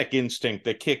panic instinct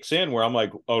that kicks in where I'm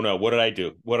like, "Oh no, what did I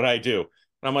do? What did I do?"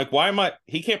 And I'm like, "Why am I?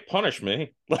 He can't punish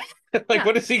me. Like, Yeah.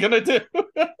 what is he gonna do?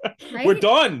 Right? We're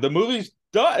done. The movie's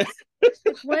done."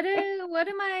 What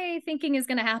am I thinking is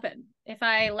going to happen if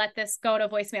I let this go to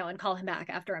voicemail and call him back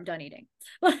after I'm done eating?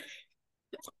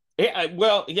 Yeah,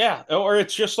 well, yeah. Or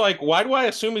it's just like, why do I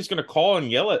assume he's gonna call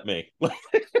and yell at me?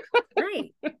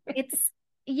 Right. It's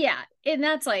yeah, and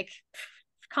that's like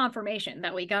confirmation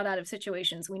that we got out of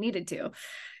situations we needed to.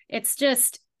 It's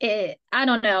just I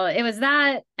don't know. It was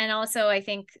that, and also I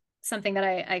think something that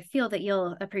I feel that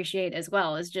you'll appreciate as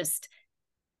well is just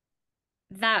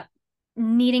that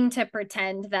needing to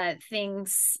pretend that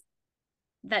things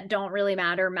that don't really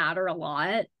matter a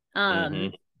lot.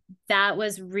 Mm-hmm. That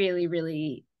was really,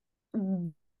 really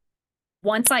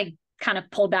once I kind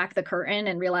of pulled back the curtain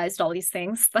and realized all these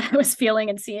things that I was feeling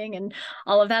and seeing and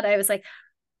all of that, I was like,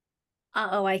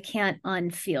 oh, I can't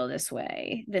unfeel this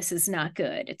way. This is not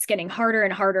good. It's getting harder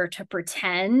and harder to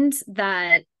pretend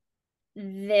that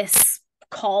this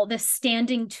call, this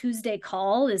standing Tuesday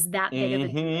call is that big of a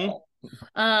Mm-hmm. deal.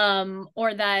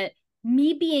 Or that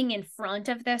me being in front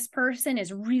of this person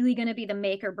is really going to be the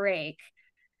make or break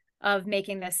of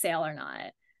making this sale or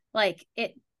not. Like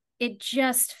it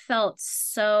just felt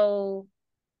so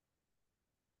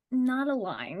not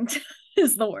aligned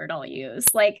is the word I'll use.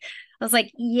 Like I was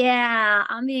like, yeah,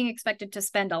 I'm being expected to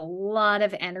spend a lot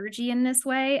of energy in this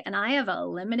way, and I have a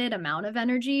limited amount of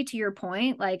energy. To your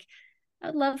point, like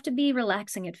I'd love to be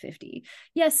relaxing at 50.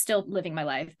 Yes, still living my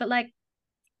life, but like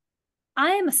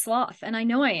I am a sloth and I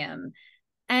know I am.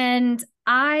 And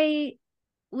I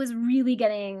was really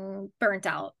getting burnt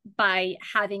out by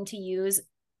having to use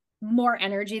more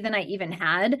energy than I even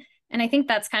had. And I think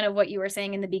that's kind of what you were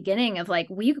saying in the beginning of like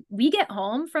we get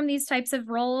home from these types of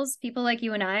roles, people like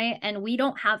you and I, and we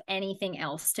don't have anything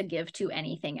else to give to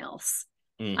anything else.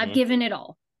 I've Mm-hmm. given it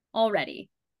all already.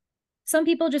 Some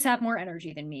people just have more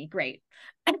energy than me. Great.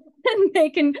 And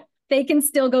they can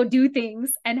still go do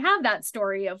things and have that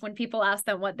story of when people ask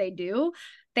them what they do,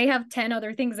 they have 10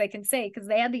 other things they can say because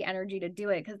they had the energy to do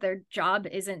it because their job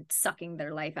isn't sucking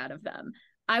their life out of them.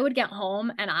 I would get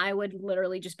home and I would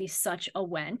literally just be such a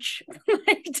wench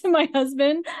like to my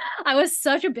husband. I was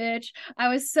such a bitch. I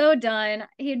was so done.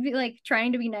 He'd be like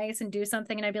trying to be nice and do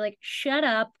something. And I'd be like, shut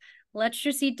up. Let's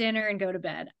just eat dinner and go to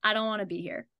bed. I don't want to be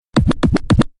here.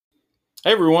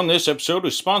 Hey everyone, this episode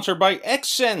is sponsored by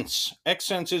Xsense.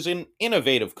 Xsense is an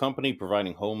innovative company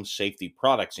providing home safety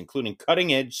products, including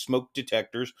cutting-edge smoke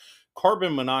detectors,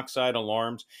 carbon monoxide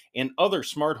alarms, and other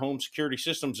smart home security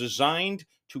systems designed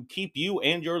to keep you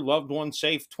and your loved ones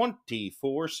safe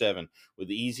 24/7.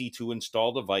 With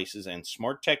easy-to-install devices and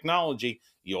smart technology,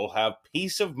 you'll have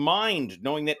peace of mind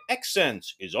knowing that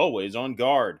Xsense is always on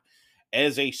guard.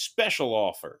 As a special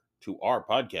offer to our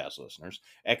podcast listeners,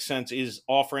 Xsense is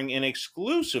offering an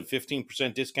exclusive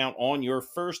 15% discount on your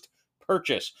first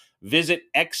purchase. Visit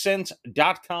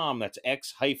xsense.com, that's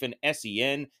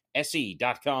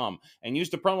X-SENSE.com, and use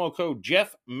the promo code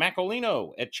Jeff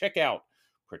Macolino at checkout.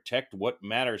 Protect what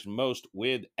matters most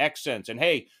with Xsense. And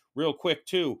hey, real quick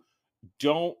too,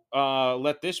 don't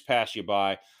let this pass you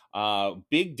by.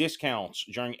 Big discounts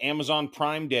during Amazon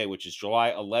Prime Day, which is July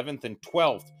 11th and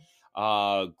 12th.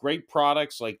 Great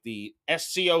products like the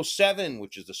SCO7,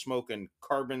 which is the smoke and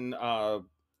carbon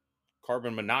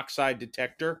monoxide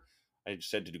detector. I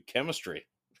just had to do chemistry.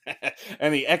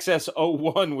 And the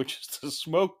XS01, which is the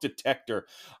smoke detector.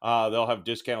 They'll have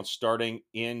discounts starting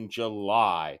in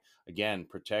July. Again,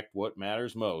 protect what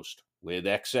matters most with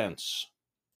Xsense.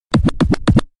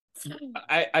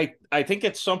 I think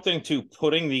it's something to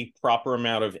putting the proper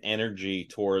amount of energy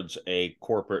towards a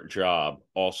corporate job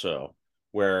also,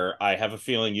 where I have a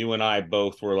feeling you and I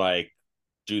both were like,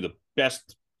 do the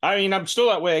best. I mean, I'm still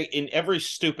that way in every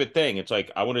stupid thing. It's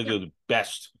like, I want to do the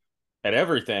best at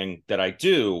everything that I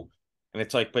do. And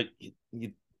it's like, but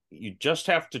you just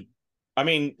have to, I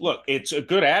mean, look, it's a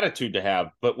good attitude to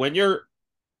have, but when you're,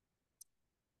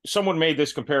 someone made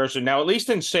this comparison. Now, at least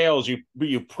in sales,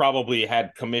 you probably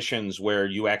had commissions where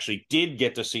you actually did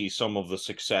get to see some of the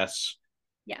success.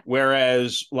 Yeah.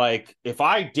 Whereas, like, if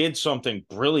I did something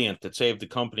brilliant that saved the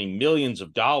company millions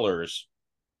of dollars,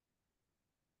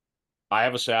 I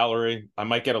have a salary. I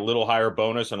might get a little higher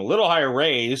bonus and a little higher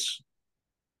raise.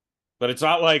 But it's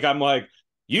not like I'm like,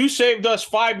 you saved us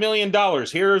 $5 million.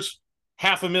 Here's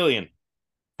 $500,000.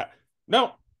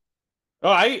 No. Oh,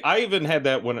 I even had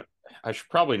that when I should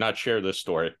probably not share this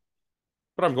story,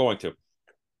 but I'm going to.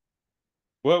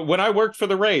 Well, when I worked for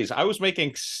the Rays, I was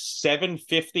making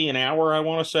 $7.50 an hour, I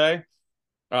want to say.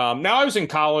 Now I was in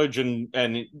college and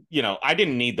I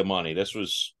didn't need the money. This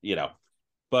was,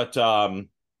 but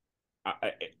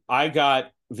I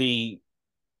got the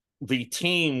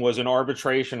team was in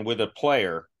arbitration with a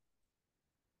player.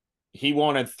 He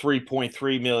wanted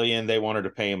 3.3 million. They wanted to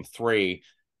pay him 3.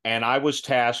 And I was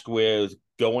tasked with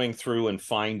going through and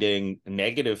finding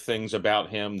negative things about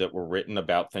him that were written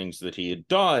about things that he had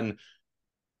done,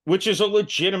 which is a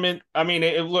legitimate, I mean,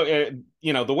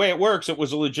 the way it works, it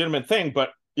was a legitimate thing. But,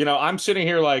 I'm sitting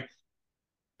here like,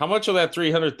 how much of that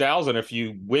 300,000, if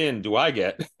you win, do I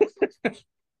get?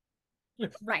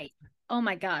 Right. Oh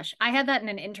my gosh. I had that in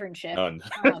an internship. None.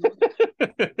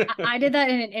 I did that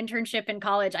in an internship in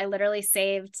college. I literally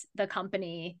saved the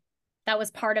company. That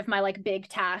was part of my like big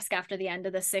task after the end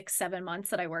of the 6-7 months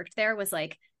that I worked there, was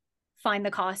like find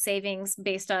the cost savings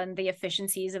based on the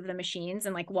efficiencies of the machines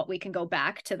and like what we can go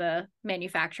back to the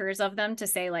manufacturers of them to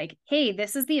say like, hey,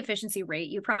 this is the efficiency rate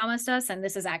you promised us and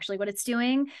this is actually what it's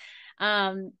doing.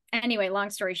 Anyway, long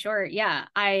story short, yeah,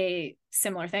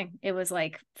 similar thing. It was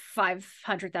like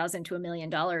 500,000 to $1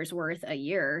 million worth a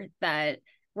year that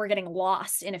were getting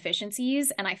lost in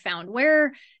efficiencies. And I found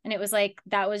where, and it was like,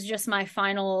 that was just my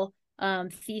final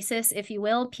thesis, if you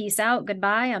will. Peace out,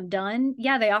 goodbye, I'm done.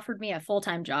 Yeah, they offered me a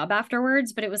full-time job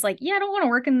afterwards, but it was like, yeah, I don't want to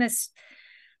work in this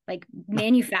like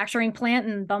manufacturing plant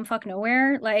in bumfuck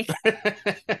nowhere. Like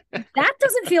that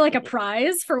doesn't feel like a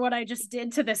prize for what I just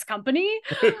did to this company.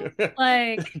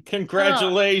 Like,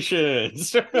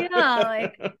 congratulations. Yeah,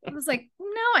 like I was like,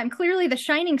 no, I'm clearly the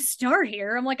shining star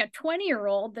here. I'm like a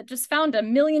 20-year-old that just found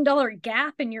 $1 million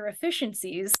gap in your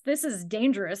efficiencies. This is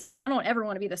dangerous. I don't ever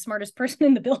want to be the smartest person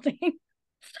in the building.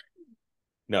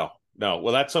 No.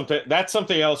 Well, that's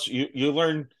something else you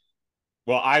learn.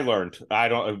 Well, I learned.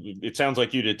 It sounds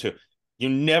like you did too. You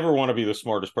never want to be the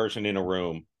smartest person in a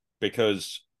room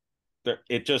because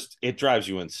it drives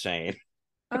you insane.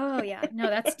 Oh yeah, no,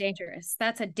 that's dangerous.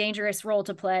 That's a dangerous role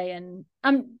to play. And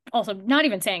I'm also not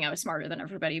even saying I was smarter than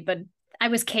everybody, but I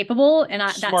was capable, and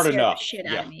that scared the shit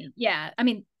out of me. Yeah, I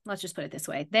mean, let's just put it this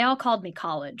way: they all called me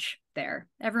college. There,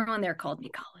 everyone there called me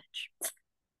college.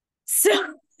 So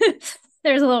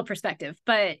there's a little perspective,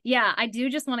 but yeah, I do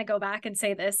just want to go back and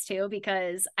say this too,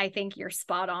 because I think you're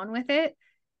spot on with it.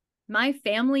 My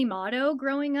family motto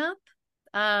growing up,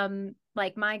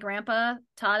 like my grandpa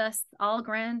taught us all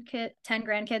 10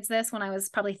 grandkids this when I was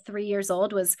probably 3 years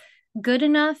old, was good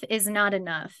enough is not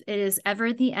enough. It is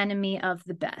ever the enemy of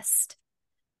the best.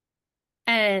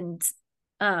 And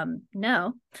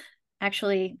no,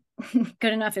 actually,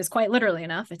 good enough is quite literally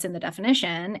enough. It's in the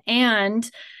definition. And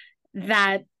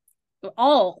that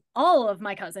all of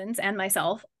my cousins and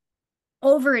myself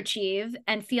overachieve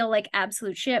and feel like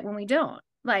absolute shit when we don't.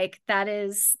 Like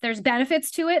there's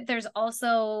benefits to it. There's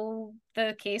also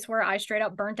the case where I straight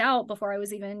up burnt out before I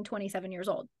was even 27 years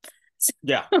old.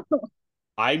 Yeah.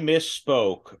 I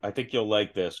misspoke. I think you'll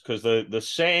like this because the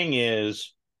saying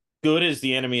is good is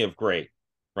the enemy of great,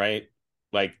 right?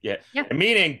 Like, yeah.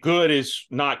 Meaning good is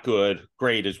not good.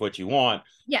 Great is what you want.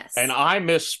 Yes. And I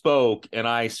misspoke and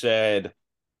I said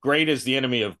great is the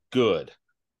enemy of good.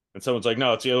 And someone's like,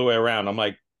 no, it's the other way around. I'm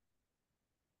like,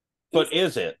 but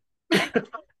is it?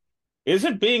 Is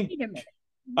it being,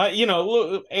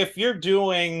 if you're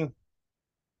doing,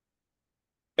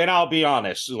 and I'll be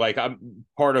honest, like I'm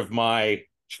part of my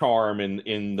charm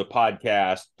in the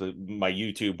podcast, my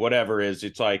YouTube, whatever is.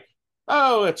 It's like,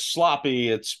 oh, it's sloppy,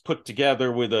 it's put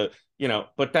together with a,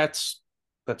 but that's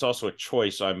also a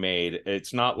choice I made.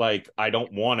 It's not like I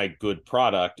don't want a good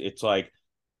product. It's like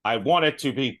I want it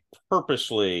to be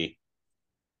purposely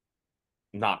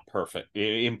not perfect,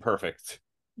 imperfect.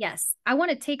 Yes, I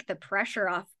want to take the pressure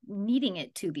off needing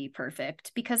it to be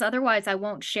perfect, because otherwise I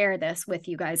won't share this with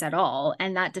you guys at all,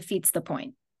 and that defeats the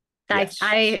point. Yes.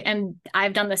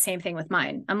 I've done the same thing with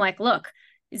mine. I'm like, look,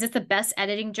 is this the best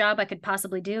editing job I could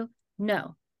possibly do?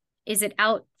 No. Is it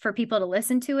out for people to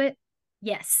listen to it?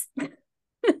 Yes.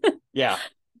 Yeah.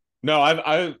 No,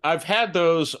 I've had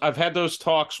those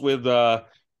talks with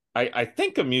I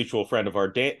think a mutual friend of our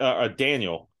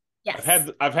Daniel.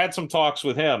 Yes. I've had some talks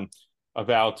with him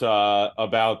about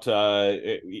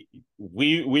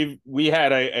we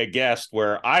had a guest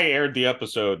where I aired the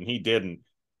episode and he didn't.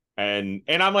 And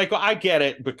I'm like, well, I get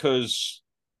it, because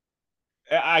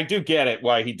I do get it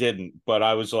why he didn't, but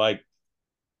I was like,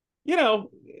 not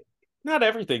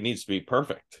everything needs to be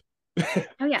perfect. Oh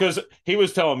yeah. Because he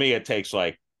was telling me it takes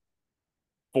like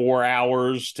 4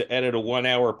 hours to edit a 1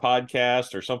 hour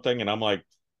podcast or something. And I'm like,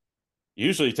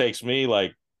 usually it takes me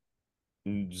like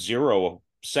 0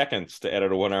 seconds to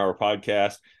edit a 1 hour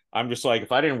podcast. I'm just like,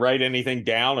 if I didn't write anything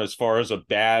down as far as a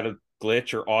bad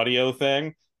glitch or audio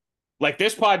thing, like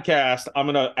this podcast,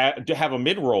 I'm going to have a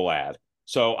mid-roll ad.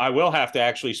 So I will have to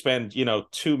actually spend,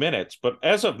 2 minutes. But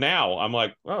as of now, I'm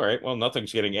like, all right, well,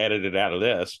 nothing's getting edited out of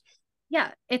this.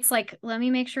 Yeah. It's like, let me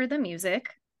make sure the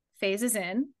music phases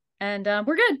in and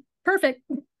we're good. Perfect.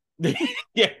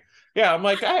 Yeah. Yeah. I'm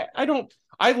like, I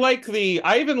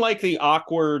even like the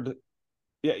awkward,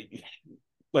 yeah,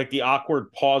 like the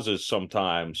awkward pauses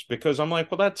sometimes, because I'm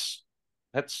like, well, that's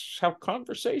how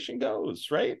conversation goes,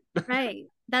 right? Right.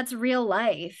 That's real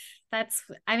life.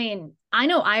 I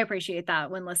know I appreciate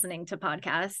that when listening to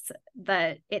podcasts,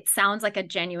 that it sounds like a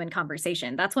genuine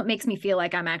conversation. That's what makes me feel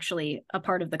like I'm actually a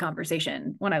part of the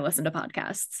conversation when I listen to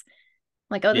podcasts.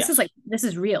 Like, oh, this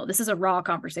is real. This is a raw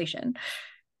conversation.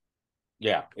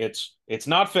 Yeah, it's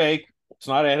not fake. It's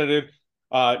not edited.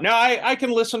 Now I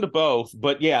can listen to both,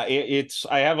 but yeah,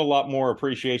 I have a lot more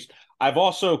appreciation. I've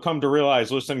also come to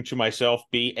realize, listening to myself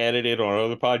be edited on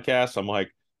other podcasts, I'm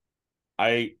like,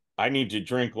 I need to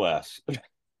drink less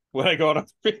when I go on other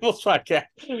people's podcast,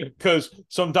 because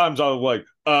sometimes I'm like,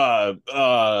 and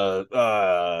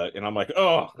I'm like,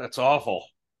 oh, that's awful.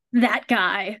 That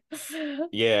guy.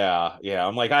 Yeah, yeah.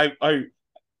 I'm like, I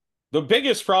the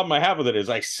biggest problem I have with it is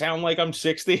I sound like I'm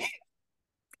 60.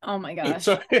 Oh my gosh.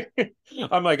 So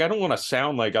I'm like, I don't want to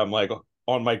sound like I'm like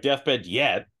on my deathbed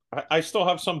yet. I still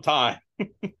have some time.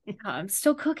 I'm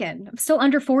still cooking. I'm still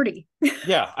under 40.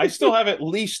 Yeah, I still have at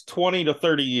least 20 to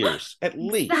 30 years. At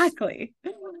least. Exactly.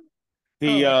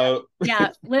 Yeah,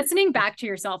 listening back to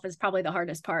yourself is probably the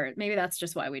hardest part. Maybe that's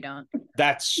just why we don't.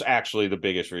 That's actually the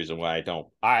biggest reason why I don't.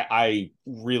 I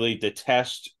really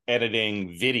detest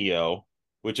editing video,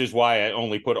 which is why I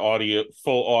only put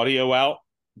full audio out,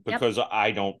 because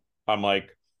I'm like,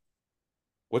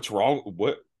 what's wrong?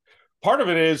 What part of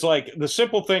it is like the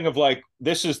simple thing of like,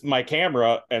 this is my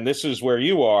camera and this is where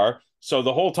you are. So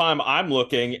the whole time I'm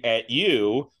looking at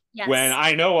you, Yes. when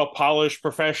I know a polished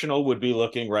professional would be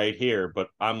looking right here. But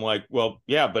I'm like, well,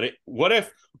 yeah, but what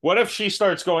if she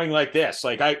starts going like this?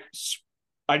 Like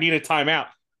I need a timeout.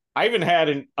 I even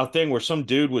had a thing where some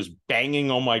dude was banging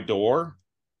on my door,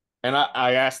 and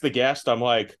I asked the guest, I'm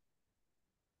like,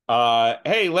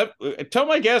 hey, tell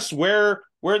my guests where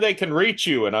they can reach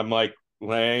you. And I'm like,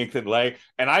 length and length.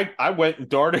 And I went and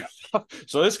darted.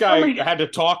 So this guy had to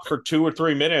talk for 2 or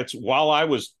 3 minutes while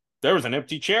there was an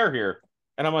empty chair here.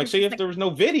 And I'm like, see, if there was no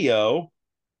video,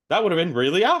 that would have been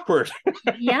really awkward.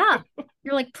 Yeah.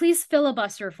 You're like, please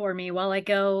filibuster for me while I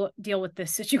go deal with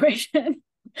this situation.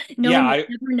 No one will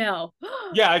ever know.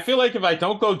 Yeah, I feel like if I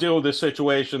don't go deal with this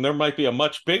situation, there might be a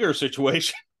much bigger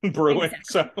situation brewing.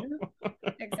 Exactly.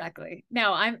 Exactly.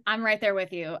 No, I'm right there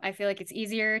with you. I feel like it's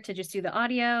easier to just do the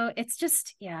audio. It's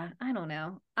just, yeah, I don't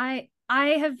know. I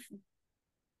have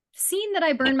seen that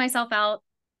I burn myself out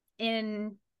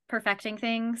in perfecting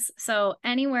things. So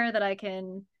anywhere that I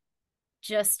can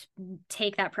just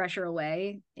take that pressure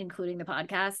away, including the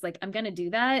podcast, like I'm going to do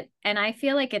that. And I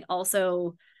feel like it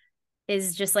also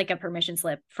is just like a permission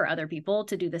slip for other people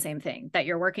to do the same thing that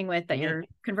you're working with, that you're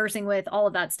conversing with, all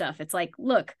of that stuff. It's like,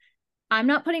 look, I'm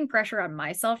not putting pressure on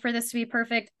myself for this to be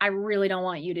perfect. I really don't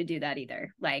want you to do that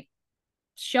either. Like,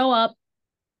 show up,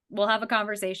 we'll have a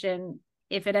conversation.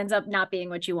 If it ends up not being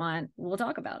what you want, we'll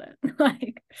talk about it.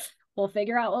 Like, we'll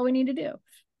figure out what we need to do.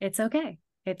 It's okay.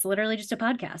 It's literally just a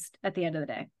podcast at the end of the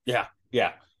day. Yeah.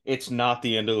 Yeah. It's not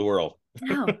the end of the world.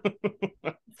 No,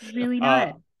 it's really uh,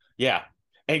 not. yeah.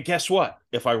 And guess what?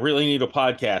 If I really need a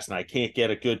podcast and I can't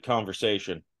get a good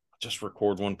conversation, I'll just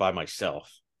record one by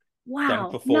myself. Done it Wow,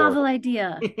 before. novel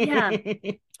idea. Yeah.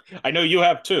 I know you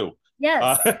have too.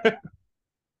 Uh,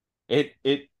 Yes.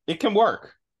 it can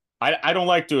work. I don't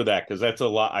like doing that because that's a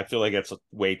lot. I feel like it's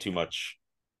way too much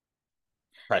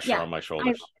pressure Yeah. on my I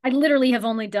shoulders. I literally have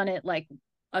only done it like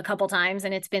a couple times,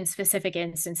 and it's been specific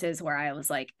instances where I was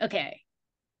like, okay,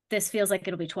 this feels like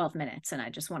it'll be 12 minutes and I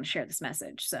just want to share this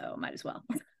message, so might as well.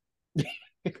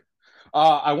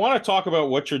 I want to talk about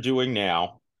what you're doing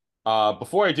now.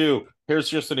 Before I do, here's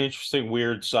just an interesting,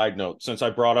 weird side note. Since I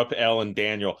brought up Elle and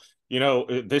Daniel,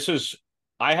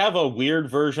 I have a weird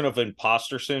version of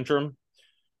imposter syndrome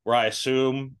where I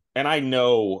assume, and I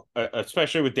know,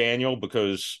 especially with Daniel,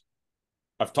 because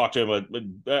I've talked to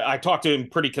him, I talk to him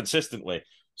pretty consistently.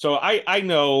 So I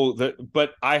know that,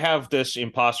 but I have this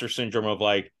imposter syndrome of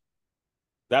like,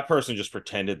 that person just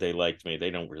pretended they liked me. They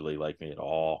don't really like me at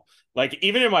all. Like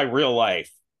even in my real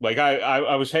life, like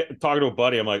I was talking to a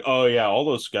buddy. I'm like, oh yeah, all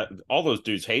those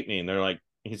dudes hate me, and they're like,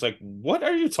 he's like, what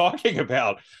are you talking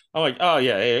about? I'm like, oh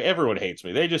yeah, everyone hates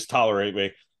me. They just tolerate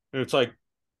me, and it's like,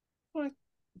 what?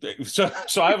 So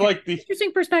I have like the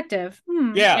Interesting perspective.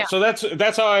 yeah. Yeah. So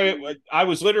that's how I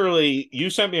was literally. You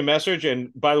sent me a message,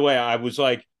 and by the way, I was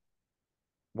like,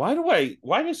 why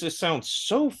does this sound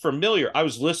so familiar? I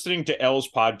was listening to Elle's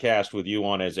podcast with you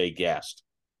on as a guest.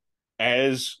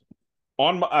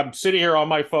 I'm sitting here on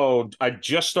my phone. I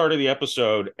just started the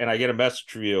episode and I get a message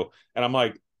from you and I'm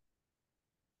like,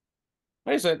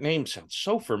 why does that name sound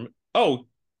so familiar? Oh,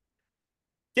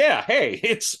 yeah, hey,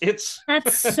 it's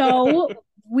That's so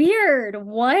weird.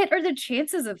 What are the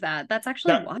chances of that? That's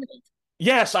actually that wild.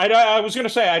 yes, I was gonna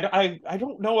say I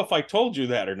don't know if I told you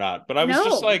that or not, but I was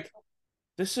just No. like,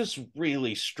 this is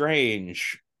really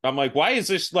strange. I'm like, why is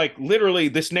this like literally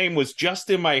this name was just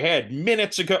in my head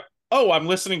minutes ago? Oh, I'm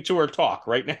listening to her talk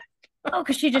right now. Oh,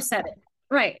 because she just said it.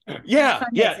 Right. Yeah, 5 minutes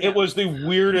yeah, it ago. was the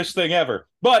weirdest thing ever.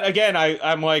 But again,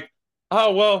 I'm like,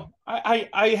 oh well,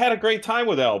 I had a great time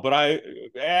with Elle, but I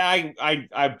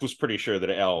was pretty sure that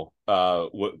Elle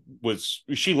was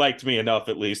she liked me enough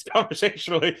at least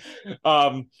conversationally.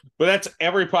 But that's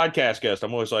every podcast guest.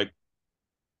 I'm always like,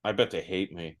 I bet they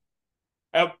hate me.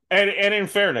 And in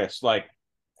fairness, like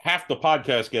half the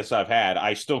podcast guests I've had,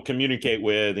 I still communicate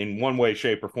with in one way,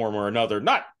 shape, or form or another.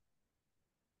 Not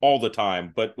all the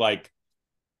time, but like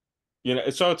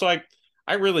so it's like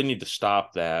I really need to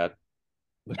stop that.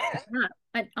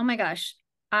 Yeah. Oh my gosh.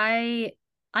 I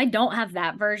I don't have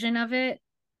that version of it.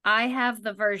 I have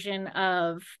the version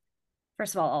of,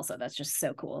 first of all, also that's just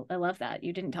so cool. I love that.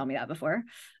 You didn't tell me that before.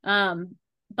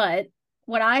 But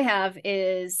what I have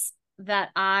is that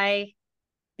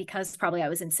because probably I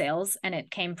was in sales and it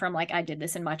came from like I did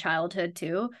this in my childhood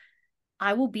too.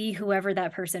 I will be whoever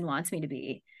that person wants me to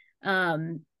be.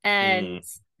 And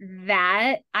Mm.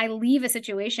 that I leave a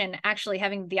situation actually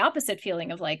having the opposite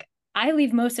feeling of like, I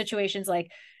leave most situations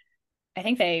like, I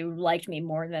think they liked me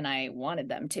more than I wanted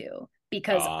them to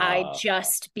because I Uh,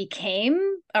 just became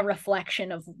a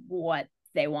reflection of what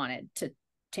they wanted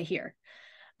to hear.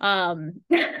 And,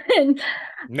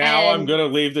 Now I'm and gonna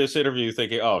leave this interview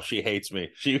thinking, oh, she hates me.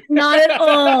 She not at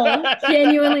all.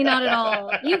 Genuinely not at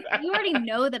all. You already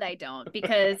know that I don't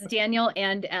because Daniel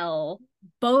and Elle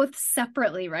both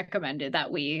separately recommended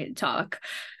that we talk.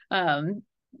 Um,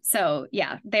 so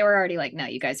yeah, they were already like, no,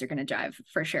 you guys are gonna drive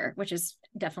for sure, which is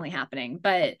definitely happening.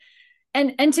 But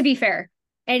and to be fair,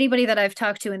 anybody that I've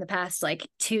talked to in the past like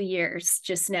 2 years,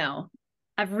 just know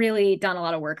I've really done a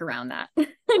lot of work around that.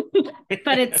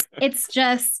 But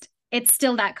it's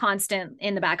still that constant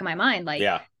in the back of my mind. Like,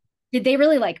 yeah, did they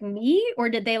really like me or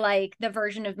did they like the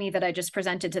version of me that I just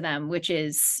presented to them, which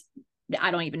is,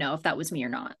 I don't even know if that was me or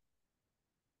not.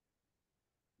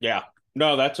 yeah.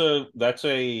 No, that's an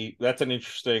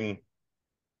interesting,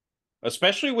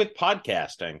 especially with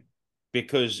podcasting,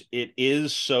 because it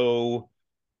is so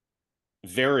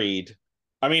varied.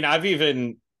 I mean,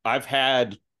 I've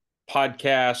had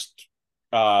podcast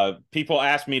people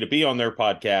ask me to be on their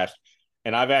podcast,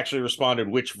 and I've actually responded,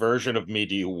 which version of me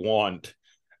do you want?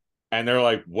 And they're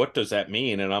like, what does that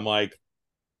mean? And I'm like,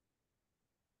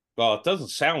 well, it doesn't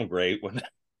sound great when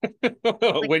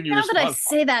Like, when you now that I respond.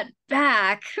 say that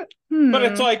back, But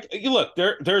it's like, you look,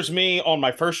 there's me on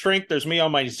my first drink, there's me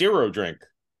on my zero drink,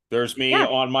 there's me yeah,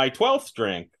 on my 12th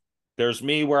drink, there's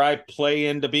me where I play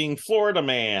into being Florida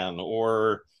man,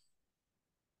 or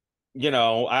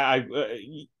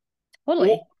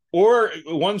totally. or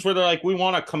ones where they're like, we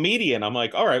want a comedian. I'm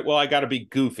like, all right, well, I got to be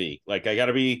goofy, like I got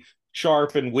to be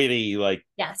sharp and witty, like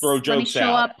Yes. throw Let me jokes show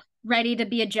out. up ready to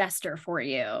be a jester for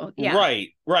you. Yeah. Right.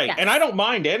 Yes. And I don't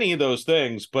mind any of those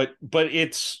things, but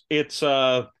it is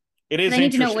But I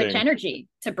need to know which interesting. energy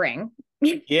to bring.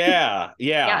 Yeah.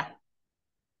 Yeah.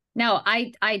 No,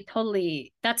 I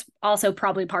totally, that's also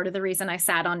probably part of the reason I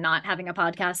sat on not having a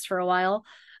podcast for a while.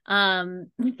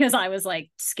 Because I was like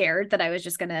scared that I was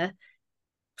just gonna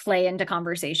play into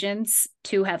conversations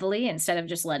too heavily instead of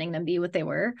just letting them be what they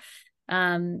were.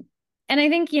 And I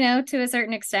think, to a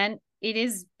certain extent, it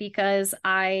is because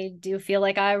I do feel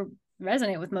like I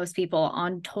resonate with most people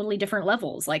on totally different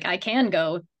levels. Like I can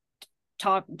go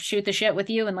shoot the shit with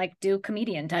you and like do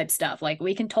comedian type stuff. Like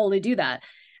we can totally do that.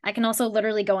 I can also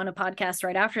literally go on a podcast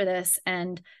right after this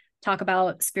and talk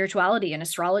about spirituality and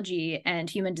astrology and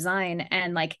human design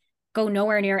and like go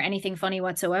nowhere near anything funny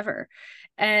whatsoever.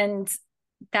 And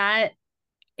that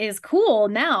is cool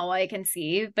now, I can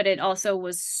see, but it also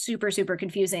was super, super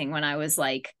confusing when I was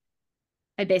like,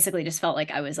 I basically just felt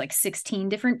like I was like 16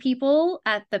 different people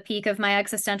at the peak of my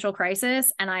existential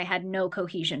crisis, and I had no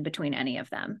cohesion between any of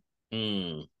them.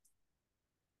 Mm.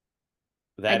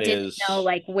 I didn't know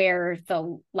like where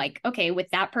okay, with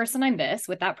that person I'm this,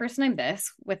 with that person I'm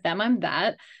this, with them I'm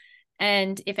that.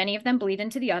 And if any of them bleed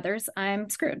into the others, I'm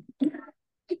screwed.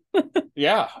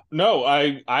 Yeah. No,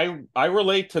 I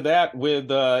relate to that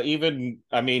with even,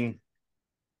 I mean,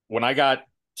 when I got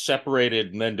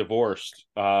separated and then divorced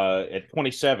at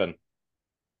 27,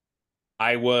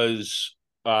 I was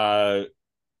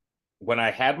when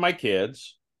I had my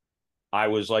kids, I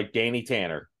was like Danny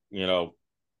Tanner,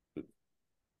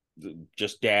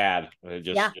 just dad,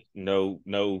 just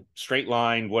no straight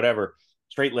line, whatever,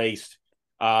 straight laced.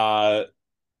 The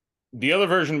other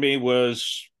version of me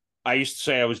was, I used to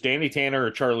say I was Danny Tanner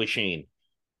or Charlie Sheen.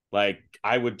 Like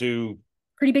I would do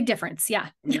pretty big difference. Yeah.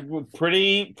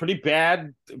 pretty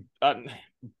bad.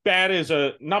 Bad is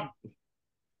not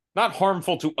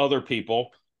harmful to other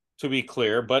people, to be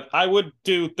clear, but I would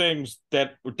do things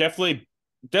that were definitely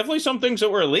some things that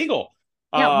were illegal.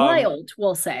 Yeah, wild,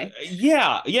 we'll say.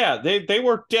 Yeah, they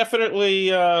were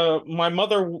definitely my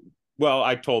mother. Well,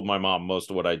 I told my mom most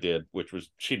of what I did, which was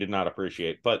she did not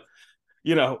appreciate, but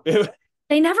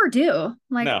they never do.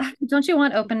 Like, no. Don't you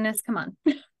want openness? Come on.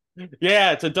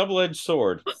 Yeah, it's a double-edged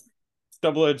sword. It's a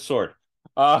double-edged sword.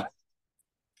 But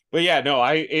yeah, no,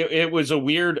 it was a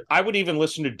weird. I would even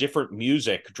listen to different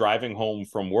music driving home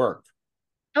from work.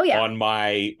 Oh yeah. On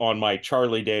my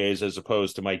Charlie days as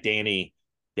opposed to my Danny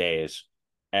days.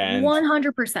 And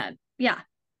 100%. Yeah.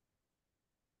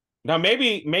 Now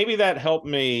maybe that helped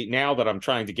me now that I'm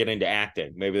trying to get into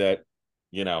acting. Maybe that,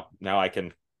 now I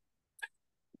can.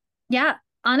 Yeah,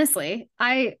 honestly,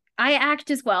 I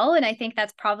act as well, and I think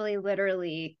that's probably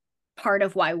literally part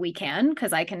of why we can,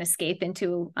 because I can escape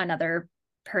into another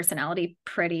personality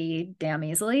pretty damn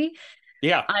easily.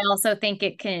 Yeah. I also think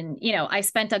it can, I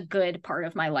spent a good part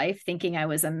of my life thinking I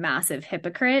was a massive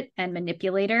hypocrite and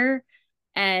manipulator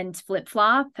and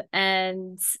flip-flop,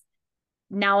 and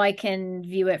now I can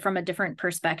view it from a different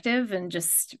perspective and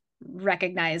just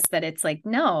recognize that it's like,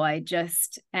 no, I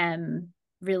just am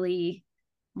really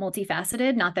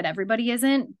multifaceted. Not that everybody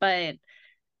isn't, but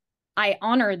I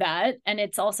honor that. And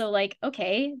it's also like,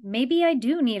 okay, maybe I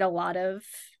do need a lot of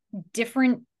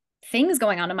different things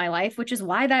going on in my life, which is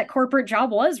why that corporate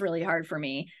job was really hard for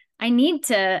me. I need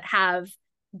to have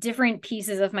different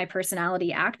pieces of my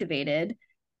personality activated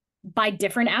by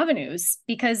different avenues,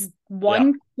 because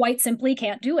one quite simply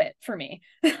can't do it for me.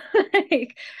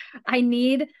 Like,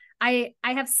 I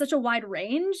have such a wide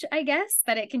range, I guess,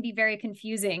 that it can be very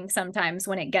confusing sometimes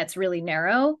when it gets really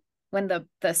narrow, when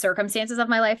the circumstances of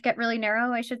my life get really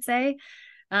narrow, I should say.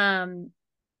 And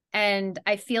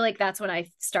I feel like that's when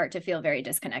I start to feel very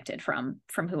disconnected from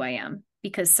who I am,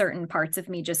 because certain parts of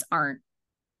me just aren't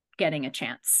getting a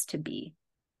chance to be.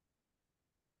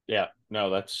 Yeah, no,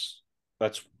 that's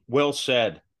well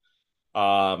said.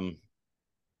 I've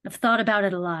thought about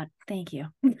it a lot. Thank you.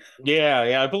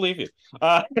 Yeah, I believe you.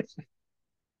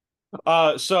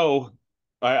 So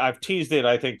I've teased it,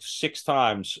 I think, 6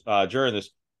 times during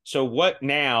this. So what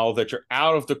now that you're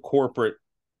out of the corporate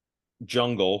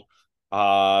jungle?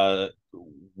 What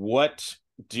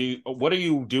are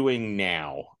you doing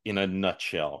now in a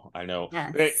nutshell? I know.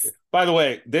 Yes. By the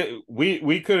way,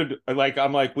 we could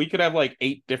we could have like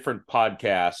 8 different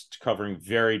podcasts covering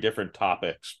very different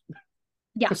topics.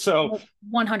 Yeah. So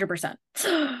 100%.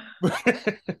 But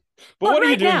what are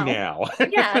you doing now?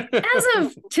 Yeah, as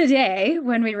of today,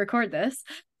 when we record this,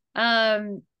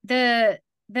 the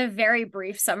very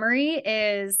brief summary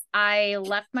is I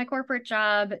left my corporate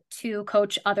job to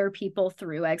coach other people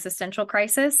through existential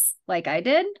crisis, like I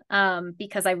did,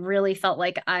 because I really felt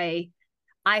like I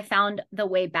I found the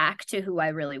way back to who I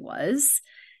really was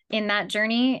in that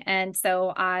journey. And so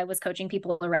I was coaching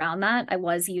people around that. I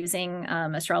was using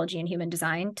astrology and human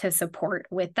design to support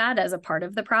with that as a part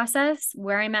of the process.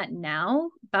 Where I'm at now,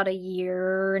 about a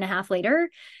year and a half later,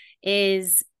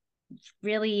 is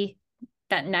really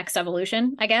that next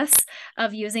evolution, I guess,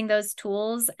 of using those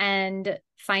tools and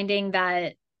finding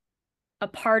that a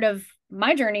part of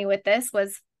my journey with this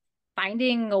was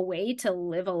finding a way to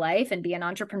live a life and be an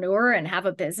entrepreneur and have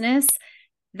a business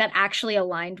that actually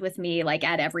aligned with me, like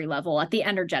at every level, at the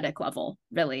energetic level,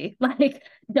 really. Like,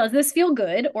 does this feel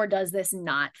good or does this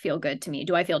not feel good to me?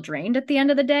 Do I feel drained at the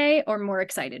end of the day or more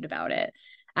excited about it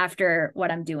after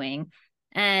what I'm doing?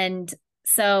 And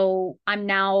so I'm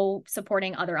now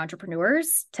supporting other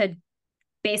entrepreneurs to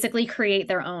basically create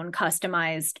their own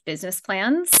customized business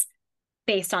plans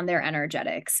based on their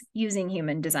energetics using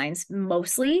human designs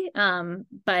mostly,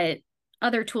 but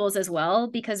other tools as well,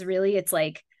 because really it's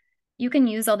like, you can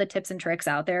use all the tips and tricks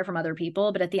out there from other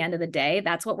people, but at the end of the day,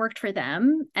 that's what worked for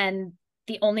them. And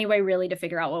the only way really to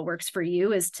figure out what works for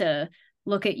you is to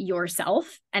look at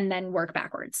yourself and then work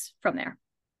backwards from there.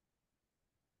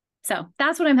 So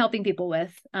that's what I'm helping people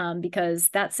with, because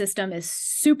that system is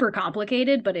super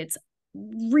complicated, but it's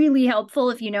really helpful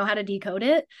if you know how to decode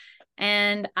it.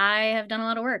 And I have done a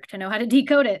lot of work to know how to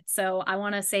decode it. So I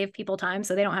want to save people time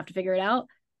so they don't have to figure it out,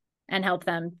 and help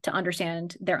them to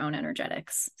understand their own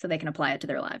energetics so they can apply it to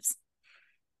their lives.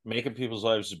 Making people's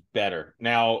lives better.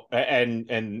 Now,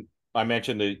 and I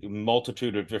mentioned the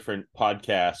multitude of different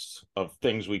podcasts of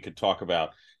things we could talk about.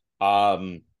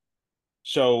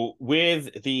 So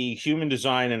with the human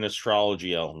design and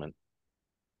astrology element,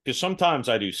 because sometimes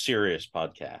I do serious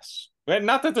podcasts.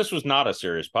 Not that this was not a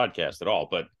serious podcast at all,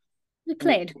 but we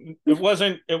played. It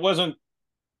wasn't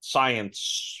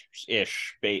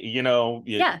science-ish,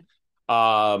 Yeah.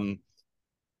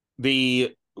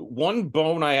 The one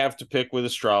bone I have to pick with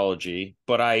astrology,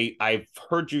 but I've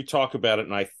heard you talk about it,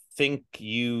 and I think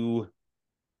you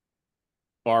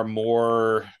are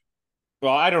more,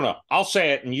 well, I don't know. I'll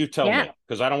say it and you tell me,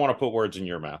 because I don't want to put words in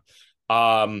your mouth.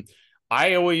 I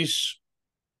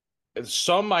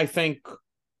think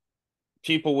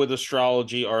people with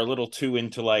astrology are a little too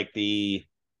into like the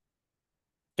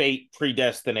fate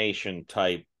predestination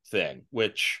type thing,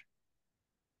 which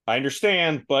I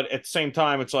understand, but at the same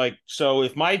time, it's like, so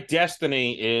if my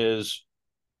destiny is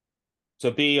to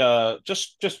be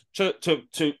just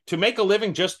to make a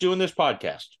living just doing this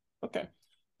podcast, okay,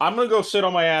 I'm gonna go sit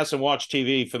on my ass and watch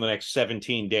TV for the next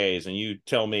 17 days, and you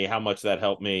tell me how much that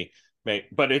helped me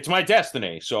make. But it's my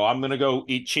destiny, so I'm gonna go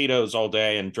eat Cheetos all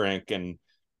day and drink, and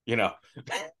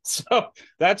so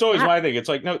that's always my thing. It's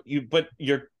like, no, but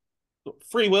your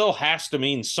free will has to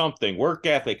mean something. Work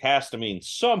ethic has to mean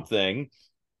something.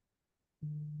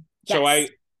 Yes. So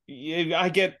I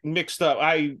get mixed up.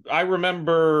 I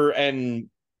remember, and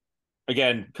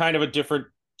again, kind of a different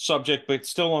subject, but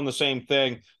still on the same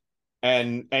thing.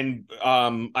 And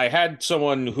I had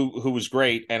someone who was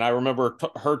great, and I remember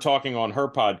her talking on her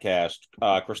podcast,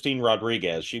 Christine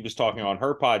Rodriguez. She was talking on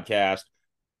her podcast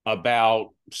about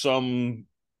some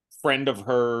friend of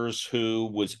hers who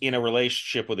was in a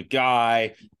relationship with a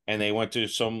guy, and they went to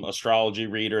some astrology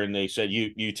reader, and they said,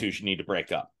 you two should need to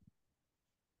break up.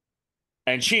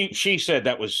 And she said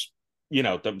that was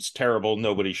terrible.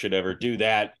 Nobody should ever do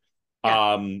that.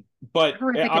 Yeah. But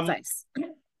horrific advice.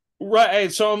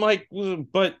 Right. So I'm like,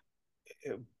 but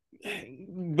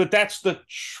that's the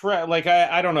like,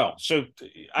 I don't know. So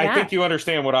I think you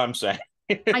understand what I'm saying.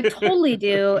 I totally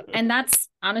do. And that's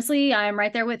honestly, I'm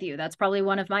right there with you. That's probably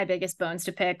one of my biggest bones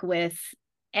to pick with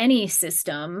any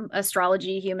system,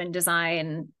 astrology, human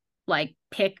design, like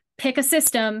pick a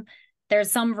system. There's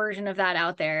some version of that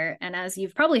out there. And as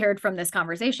you've probably heard from this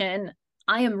conversation,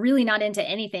 I am really not into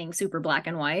anything super black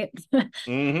and white.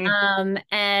 Mm-hmm.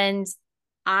 And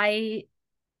I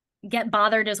get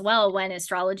bothered as well when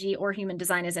astrology or human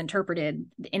design is interpreted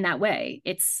in that way.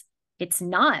 It's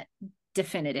not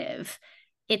definitive.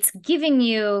 It's giving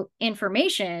you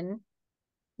information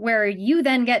where you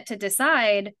then get to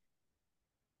decide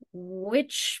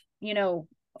which,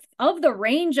 of the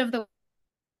range of the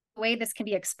way this can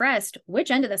be expressed,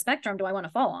 which end of the spectrum do I want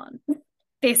to fall on?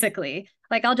 Basically,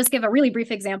 like, I'll just give a really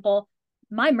brief example.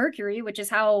 My Mercury, which is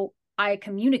how I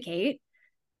communicate,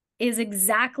 is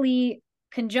exactly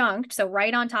conjunct, so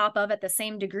right on top of, at the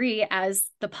same degree as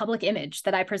the public image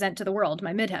that I present to the world,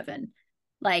 my midheaven,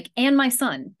 and my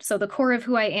sun, so the core of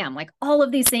who I am. Like, all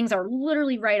of these things are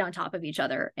literally right on top of each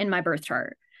other in my birth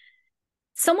chart.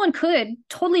 Someone could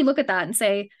totally look at that and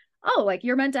say, oh, like,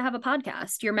 you're meant to have a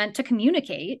podcast, you're meant to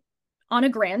communicate on a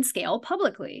grand scale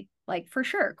publicly, like, for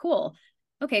sure, cool.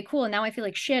 okay, cool. And now I feel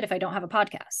like shit if I don't have a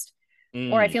podcast,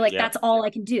 or I feel like Yep. that's all I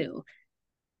can do.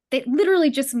 It literally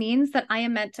just means that I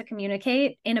am meant to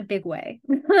communicate in a big way.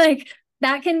 Like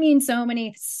that can mean so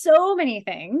many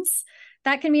things.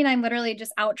 That can mean I'm literally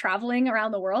just out traveling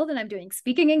around the world and I'm doing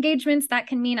speaking engagements. That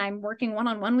can mean I'm working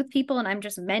one-on-one with people and I'm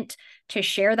just meant to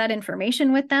share that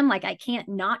information with them. Like I can't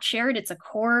not share it. It's a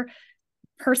core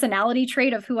personality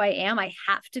trait of who I am. I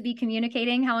have to be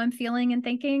communicating how I'm feeling and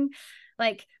thinking.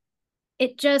 Like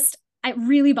it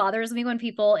really bothers me when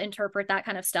people interpret that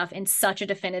kind of stuff in such a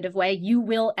definitive way. You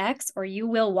will X or you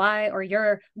will Y or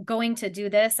you're going to do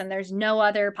this and there's no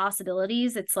other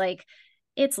possibilities. It's like,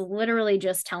 it's literally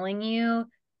just telling you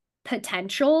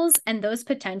potentials, and those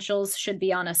potentials should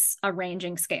be on a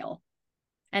ranging scale.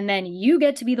 And then you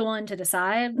get to be the one to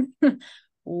decide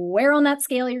where on that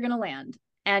scale you're going to land.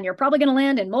 And you're probably going to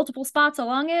land in multiple spots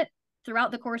along it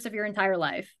throughout the course of your entire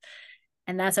life.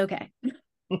 And that's okay.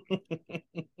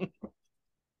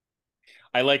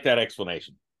 I like that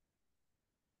explanation.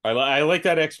 I like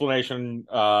that explanation.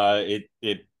 I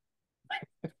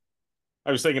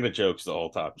was thinking of jokes the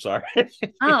whole time. Sorry.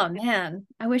 Oh man,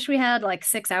 I wish we had like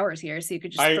 6 hours here so you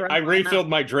could just throw I them refilled out.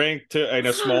 my drink in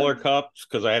a smaller cup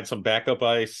because I had some backup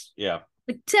ice. Yeah.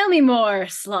 Like, tell me more,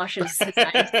 sloshes his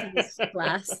ice in this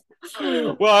glass.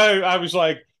 Well, I was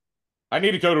like, I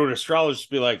need to go to an astrologist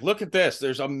to be like, look at this.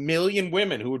 There's a million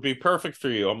women who would be perfect for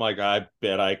you. I'm like, I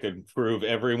bet I could prove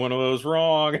every one of those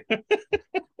wrong.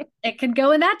 It could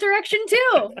go in that direction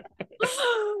too.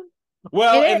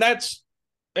 Well, It and is. that's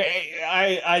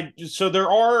so there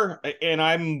are, and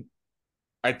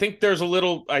I think there's a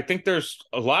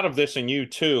lot of this in you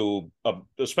too,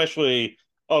 especially.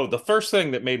 Oh, the first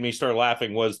thing that made me start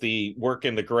laughing was the work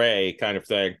in the gray kind of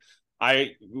thing.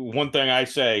 One thing I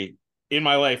say in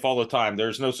my life all the time,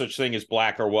 there's no such thing as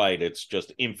black or white. It's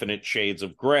just infinite shades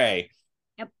of gray.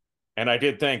 Yep. And I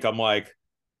did think, I'm like,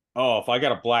 oh, if I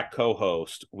got a black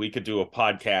co-host, we could do a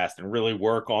podcast and really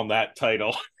work on that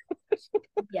title.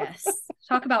 Yes.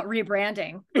 Talk about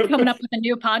rebranding. Coming up with a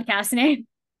new podcast name.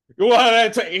 Well,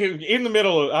 that's in the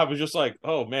middle. I was just like,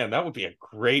 oh man, that would be a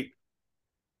great.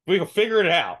 We can figure it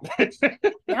out.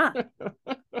 Yeah.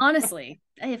 Honestly,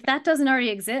 if that doesn't already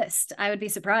exist, I would be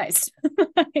surprised.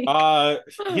 You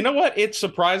know what? It's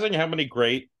surprising how many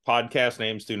great podcast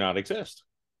names do not exist.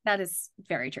 That is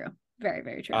very true. Very,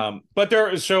 very true. But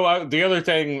the other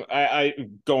thing, I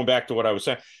going back to what I was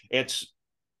saying, it's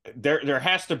there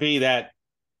has to be that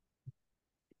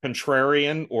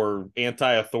contrarian or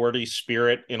anti-authority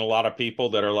spirit in a lot of people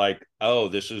that are like, oh,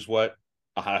 this is what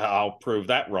I'll prove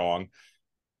that wrong.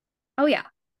 Oh yeah.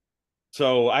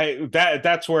 So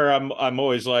that's where I'm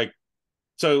always like,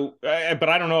 so, but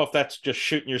I don't know if that's just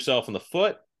shooting yourself in the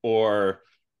foot or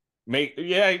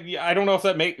I don't know if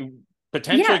that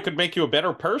potentially Yeah. could make you a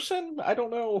better person. I don't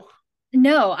know.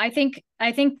 No, I think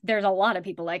there's a lot of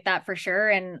people like that for sure.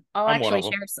 And I'll I'm one actually of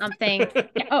them. share something.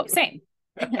 Yeah, oh, same.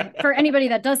 For anybody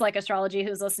that does like astrology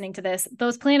who's listening to this,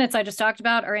 those planets I just talked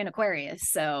about are in Aquarius.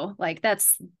 So like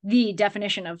that's the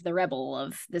definition of the rebel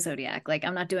of the zodiac. Like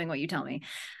I'm not doing what you tell me.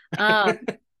 But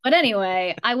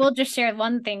anyway, I will just share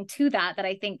one thing to that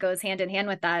I think goes hand in hand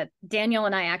with that. Daniel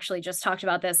and I actually just talked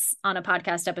about this on a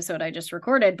podcast episode I just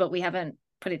recorded, but we haven't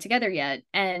put it together yet.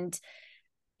 And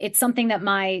it's something that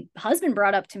my husband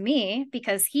brought up to me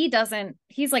because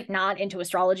he's like not into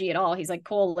astrology at all. He's like,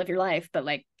 cool, live your life, but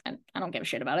like I don't give a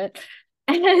shit about it.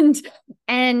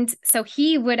 And so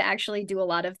he would actually do a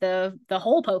lot of the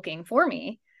hole poking for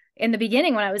me in the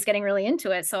beginning when I was getting really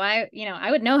into it. So I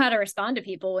would know how to respond to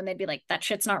people when they'd be like, that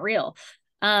shit's not real.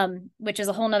 Which is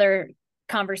a whole nother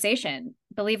conversation.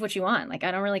 Believe what you want. Like,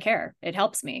 I don't really care. It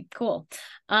helps me. Cool.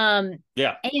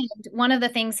 Yeah. And one of the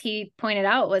things he pointed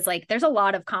out was like, there's a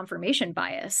lot of confirmation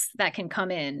bias that can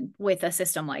come in with a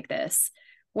system like this,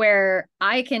 where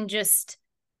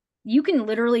you can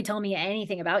literally tell me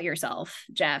anything about yourself,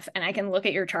 Jeff, and I can look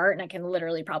at your chart and I can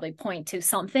literally probably point to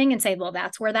something and say, well,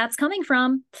 that's where that's coming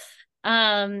from.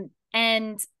 And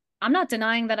I'm not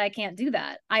denying that I can't do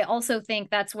that. I also think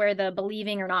that's where the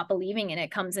believing or not believing in it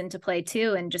comes into play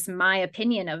too. And just my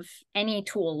opinion of any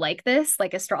tool like this,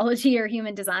 like astrology or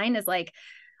human design, is like,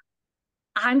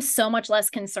 I'm so much less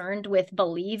concerned with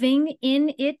believing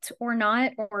in it or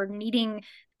not, or needing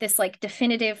this like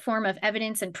definitive form of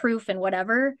evidence and proof and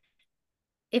whatever.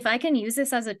 If I can use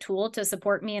this as a tool to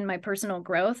support me in my personal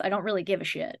growth, I don't really give a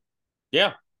shit.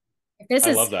 Yeah. If this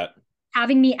I is love that.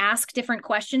 having me ask different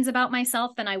questions about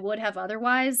myself than I would have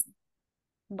otherwise,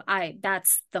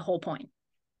 that's the whole point.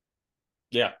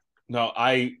 Yeah. No,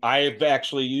 I've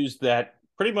actually used that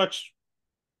pretty much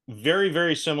very,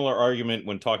 very similar argument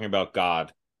when talking about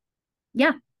God.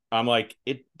 Yeah. I'm like,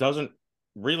 it doesn't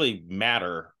really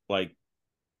matter. Like,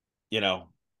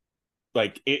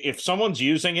 like if someone's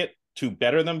using it to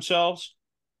better themselves,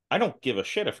 I don't give a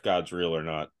shit if God's real or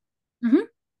not. Mm-hmm.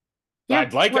 Yeah.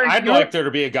 I'd like there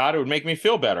to be a God who would make me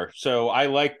feel better. So I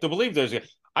like to believe there's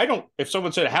I don't, if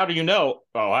someone said, how do you know?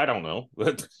 Oh, I don't know.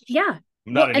 Yeah.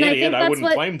 I'm not an and idiot. I wouldn't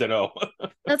what claim to know.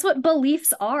 that's what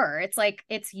beliefs are. It's like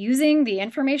it's using the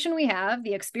information we have,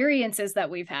 the experiences that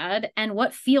we've had, and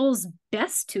what feels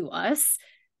best to us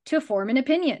to form an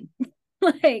opinion.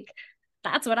 Like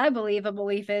that's what I believe a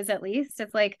belief is, at least.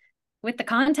 It's like with the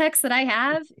context that I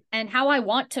have and how I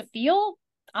want to feel,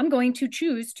 I'm going to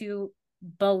choose to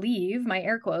believe, my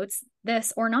air quotes,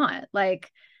 this or not.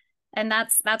 Like, and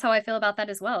that's how I feel about that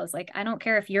as well. It's like I don't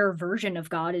care if your version of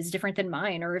God is different than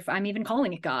mine, or if I'm even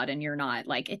calling it God and you're not.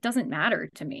 Like it doesn't matter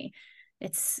to me.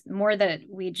 It's more that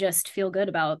we just feel good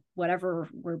about whatever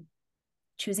we're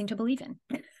choosing to believe in.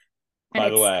 And By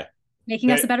the way, making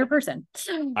us a better person.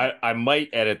 I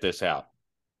might edit this out,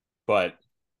 but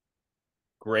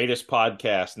greatest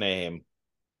podcast name,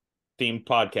 themed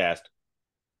podcast.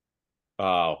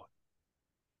 Oh,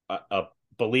 a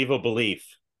believe a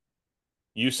belief.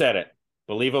 You said it.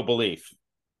 Believe a belief.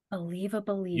 Believe a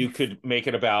belief. You could make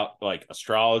it about like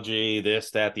astrology,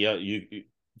 this, that, the other. You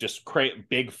just create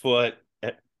Bigfoot.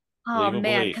 Oh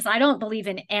man, because I don't believe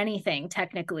in anything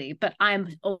technically, but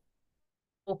I'm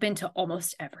open to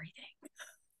almost everything.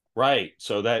 Right.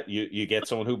 So that you get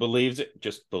someone who believes it,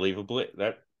 just believe a belief.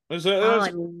 I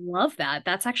love that.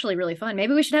 That's actually really fun.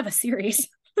 Maybe we should have a series.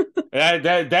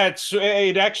 That's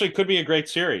it. Actually could be a great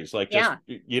series. Like just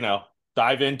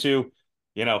dive into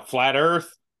flat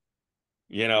Earth.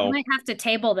 We might have to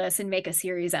table this and make a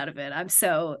series out of it. I'm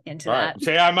so into that.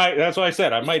 Say I might. That's what I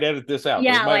said. I might edit this out.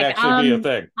 Yeah, this might actually be a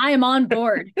thing. I am on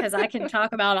board because I can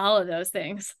talk about all of those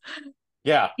things.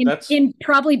 Yeah, in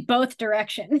probably both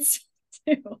directions.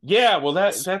 Yeah, well,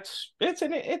 it's an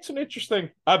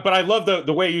interesting. But I love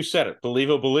the way you said it. Believe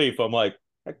a belief. I'm like,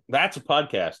 that's a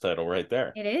podcast title right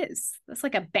there. It is. That's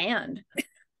like a band.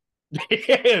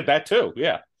 Yeah, that too.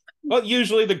 Yeah. Well,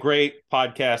 usually the great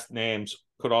podcast names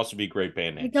could also be great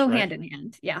band names. They go hand in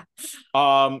hand. Yeah.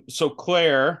 So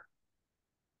Claire,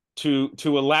 to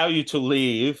allow you to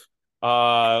leave,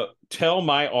 tell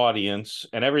my audience,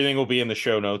 and everything will be in the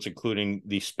show notes, including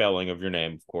the spelling of your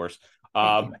name, of course.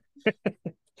 And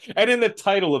in the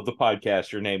title of the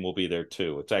podcast, your name will be there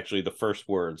too. It's actually the first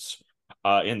words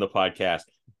in the podcast.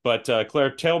 But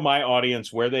Claire, tell my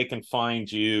audience where they can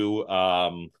find you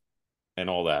and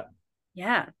all that.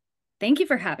 Yeah. Thank you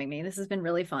for having me. This has been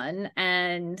really fun.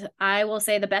 And I will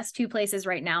say the best 2 places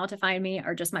right now to find me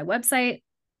are just my website,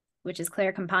 which is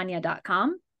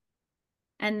clairecampagna.com.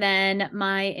 And then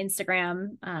my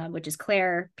Instagram, which is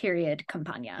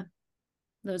Claire.Campagna.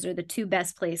 Those are the 2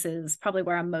 best places, probably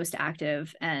where I'm most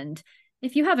active. And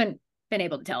if you haven't been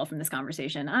able to tell from this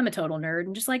conversation, I'm a total nerd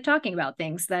and just like talking about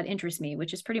things that interest me,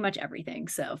 which is pretty much everything.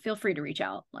 So feel free to reach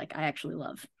out. Like I actually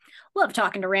love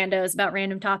talking to randos about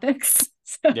random topics.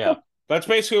 So, yeah, that's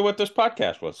basically what this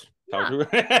podcast was. Yeah.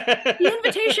 The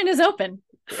invitation is open.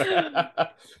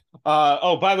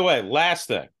 Oh, by the way, last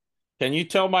thing. Can you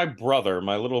tell my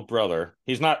little brother,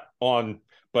 he's not on,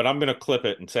 but I'm going to clip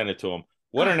it and send it to him.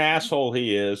 What an asshole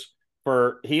he is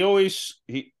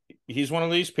he's one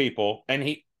of these people, and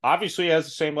he obviously has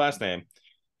the same last name.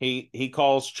 He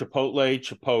calls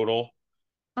Chipotle.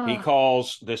 He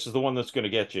calls, this is the one that's going to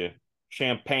get you,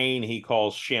 champagne. He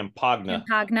calls Champagna.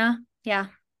 Yeah.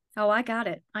 Oh, I got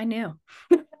it. I knew.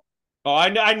 Oh,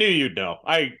 I knew you'd know.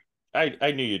 I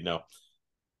knew you'd know.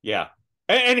 Yeah.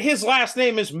 And his last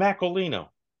name is Macolino.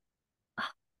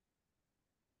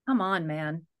 Come on,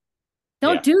 man.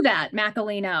 Don't do that,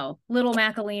 Macolino. Little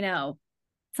Macolino.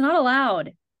 It's not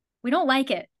allowed. We don't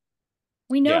like it.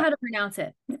 We know how to pronounce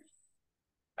it. I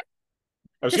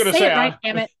was going to say, right,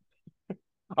 damn it.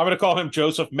 I'm going to call him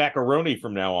Joseph Macaroni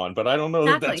from now on, but I don't know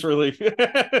that that's really.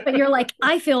 But you're like,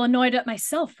 I feel annoyed at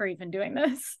myself for even doing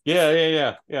this.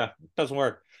 Yeah. It doesn't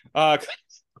work.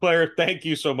 Claire, thank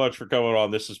you so much for coming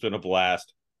on. This has been a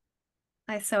blast.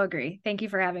 I so agree. Thank you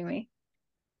for having me.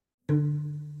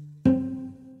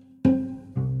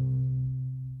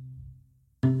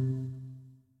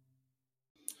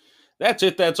 That's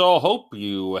it. That's all. Hope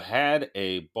you had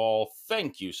a ball.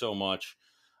 Thank you so much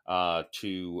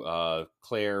to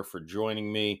Claire for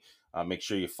joining me. Make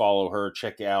sure you follow her.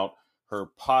 Check out her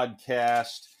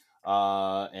podcast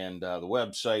and the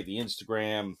website, the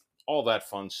Instagram, all that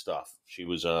fun stuff. She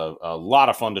was a lot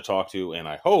of fun to talk to, and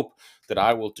I hope that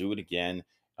I will do it again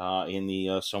in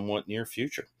the somewhat near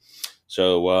future.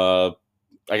 So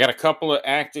I got a couple of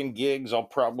acting gigs I'll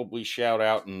probably shout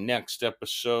out in next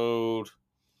episode.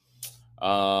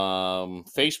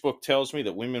 Facebook tells me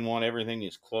that Women Want Everything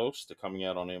is close to coming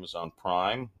out on Amazon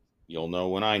Prime. You'll know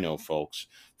when I know, folks.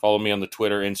 Follow me on the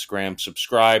Twitter, Instagram.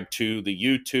 Subscribe to the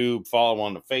YouTube. Follow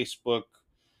on the Facebook.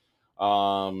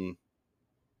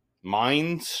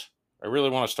 Minds. I really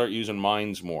want to start using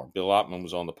Minds more. Bill Ottman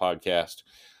was on the podcast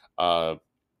a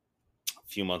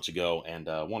few months ago, and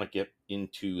I want to get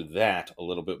into that a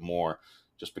little bit more,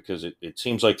 just because it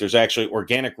seems like there's actually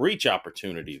organic reach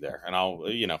opportunity there. And I'll,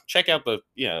 check out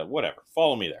whatever.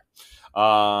 Follow me there.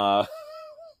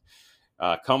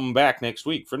 Come back next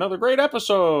week for another great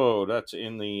episode. That's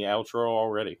in the outro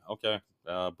already. Okay.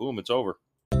 Boom, it's over.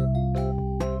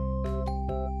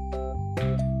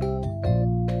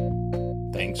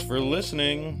 Thanks for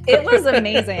listening. It was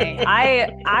amazing.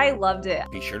 I loved it.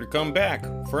 Be sure to come back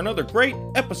for another great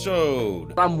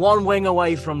episode. I'm one wing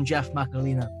away from Jeff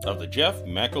Macalino. Of the Jeff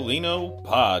Macalino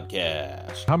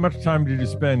Podcast. How much time did you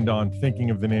spend on thinking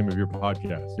of the name of your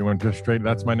podcast? You went just straight,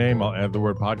 that's my name, I'll add the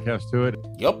word podcast to it?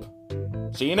 Yup.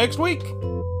 See you next week.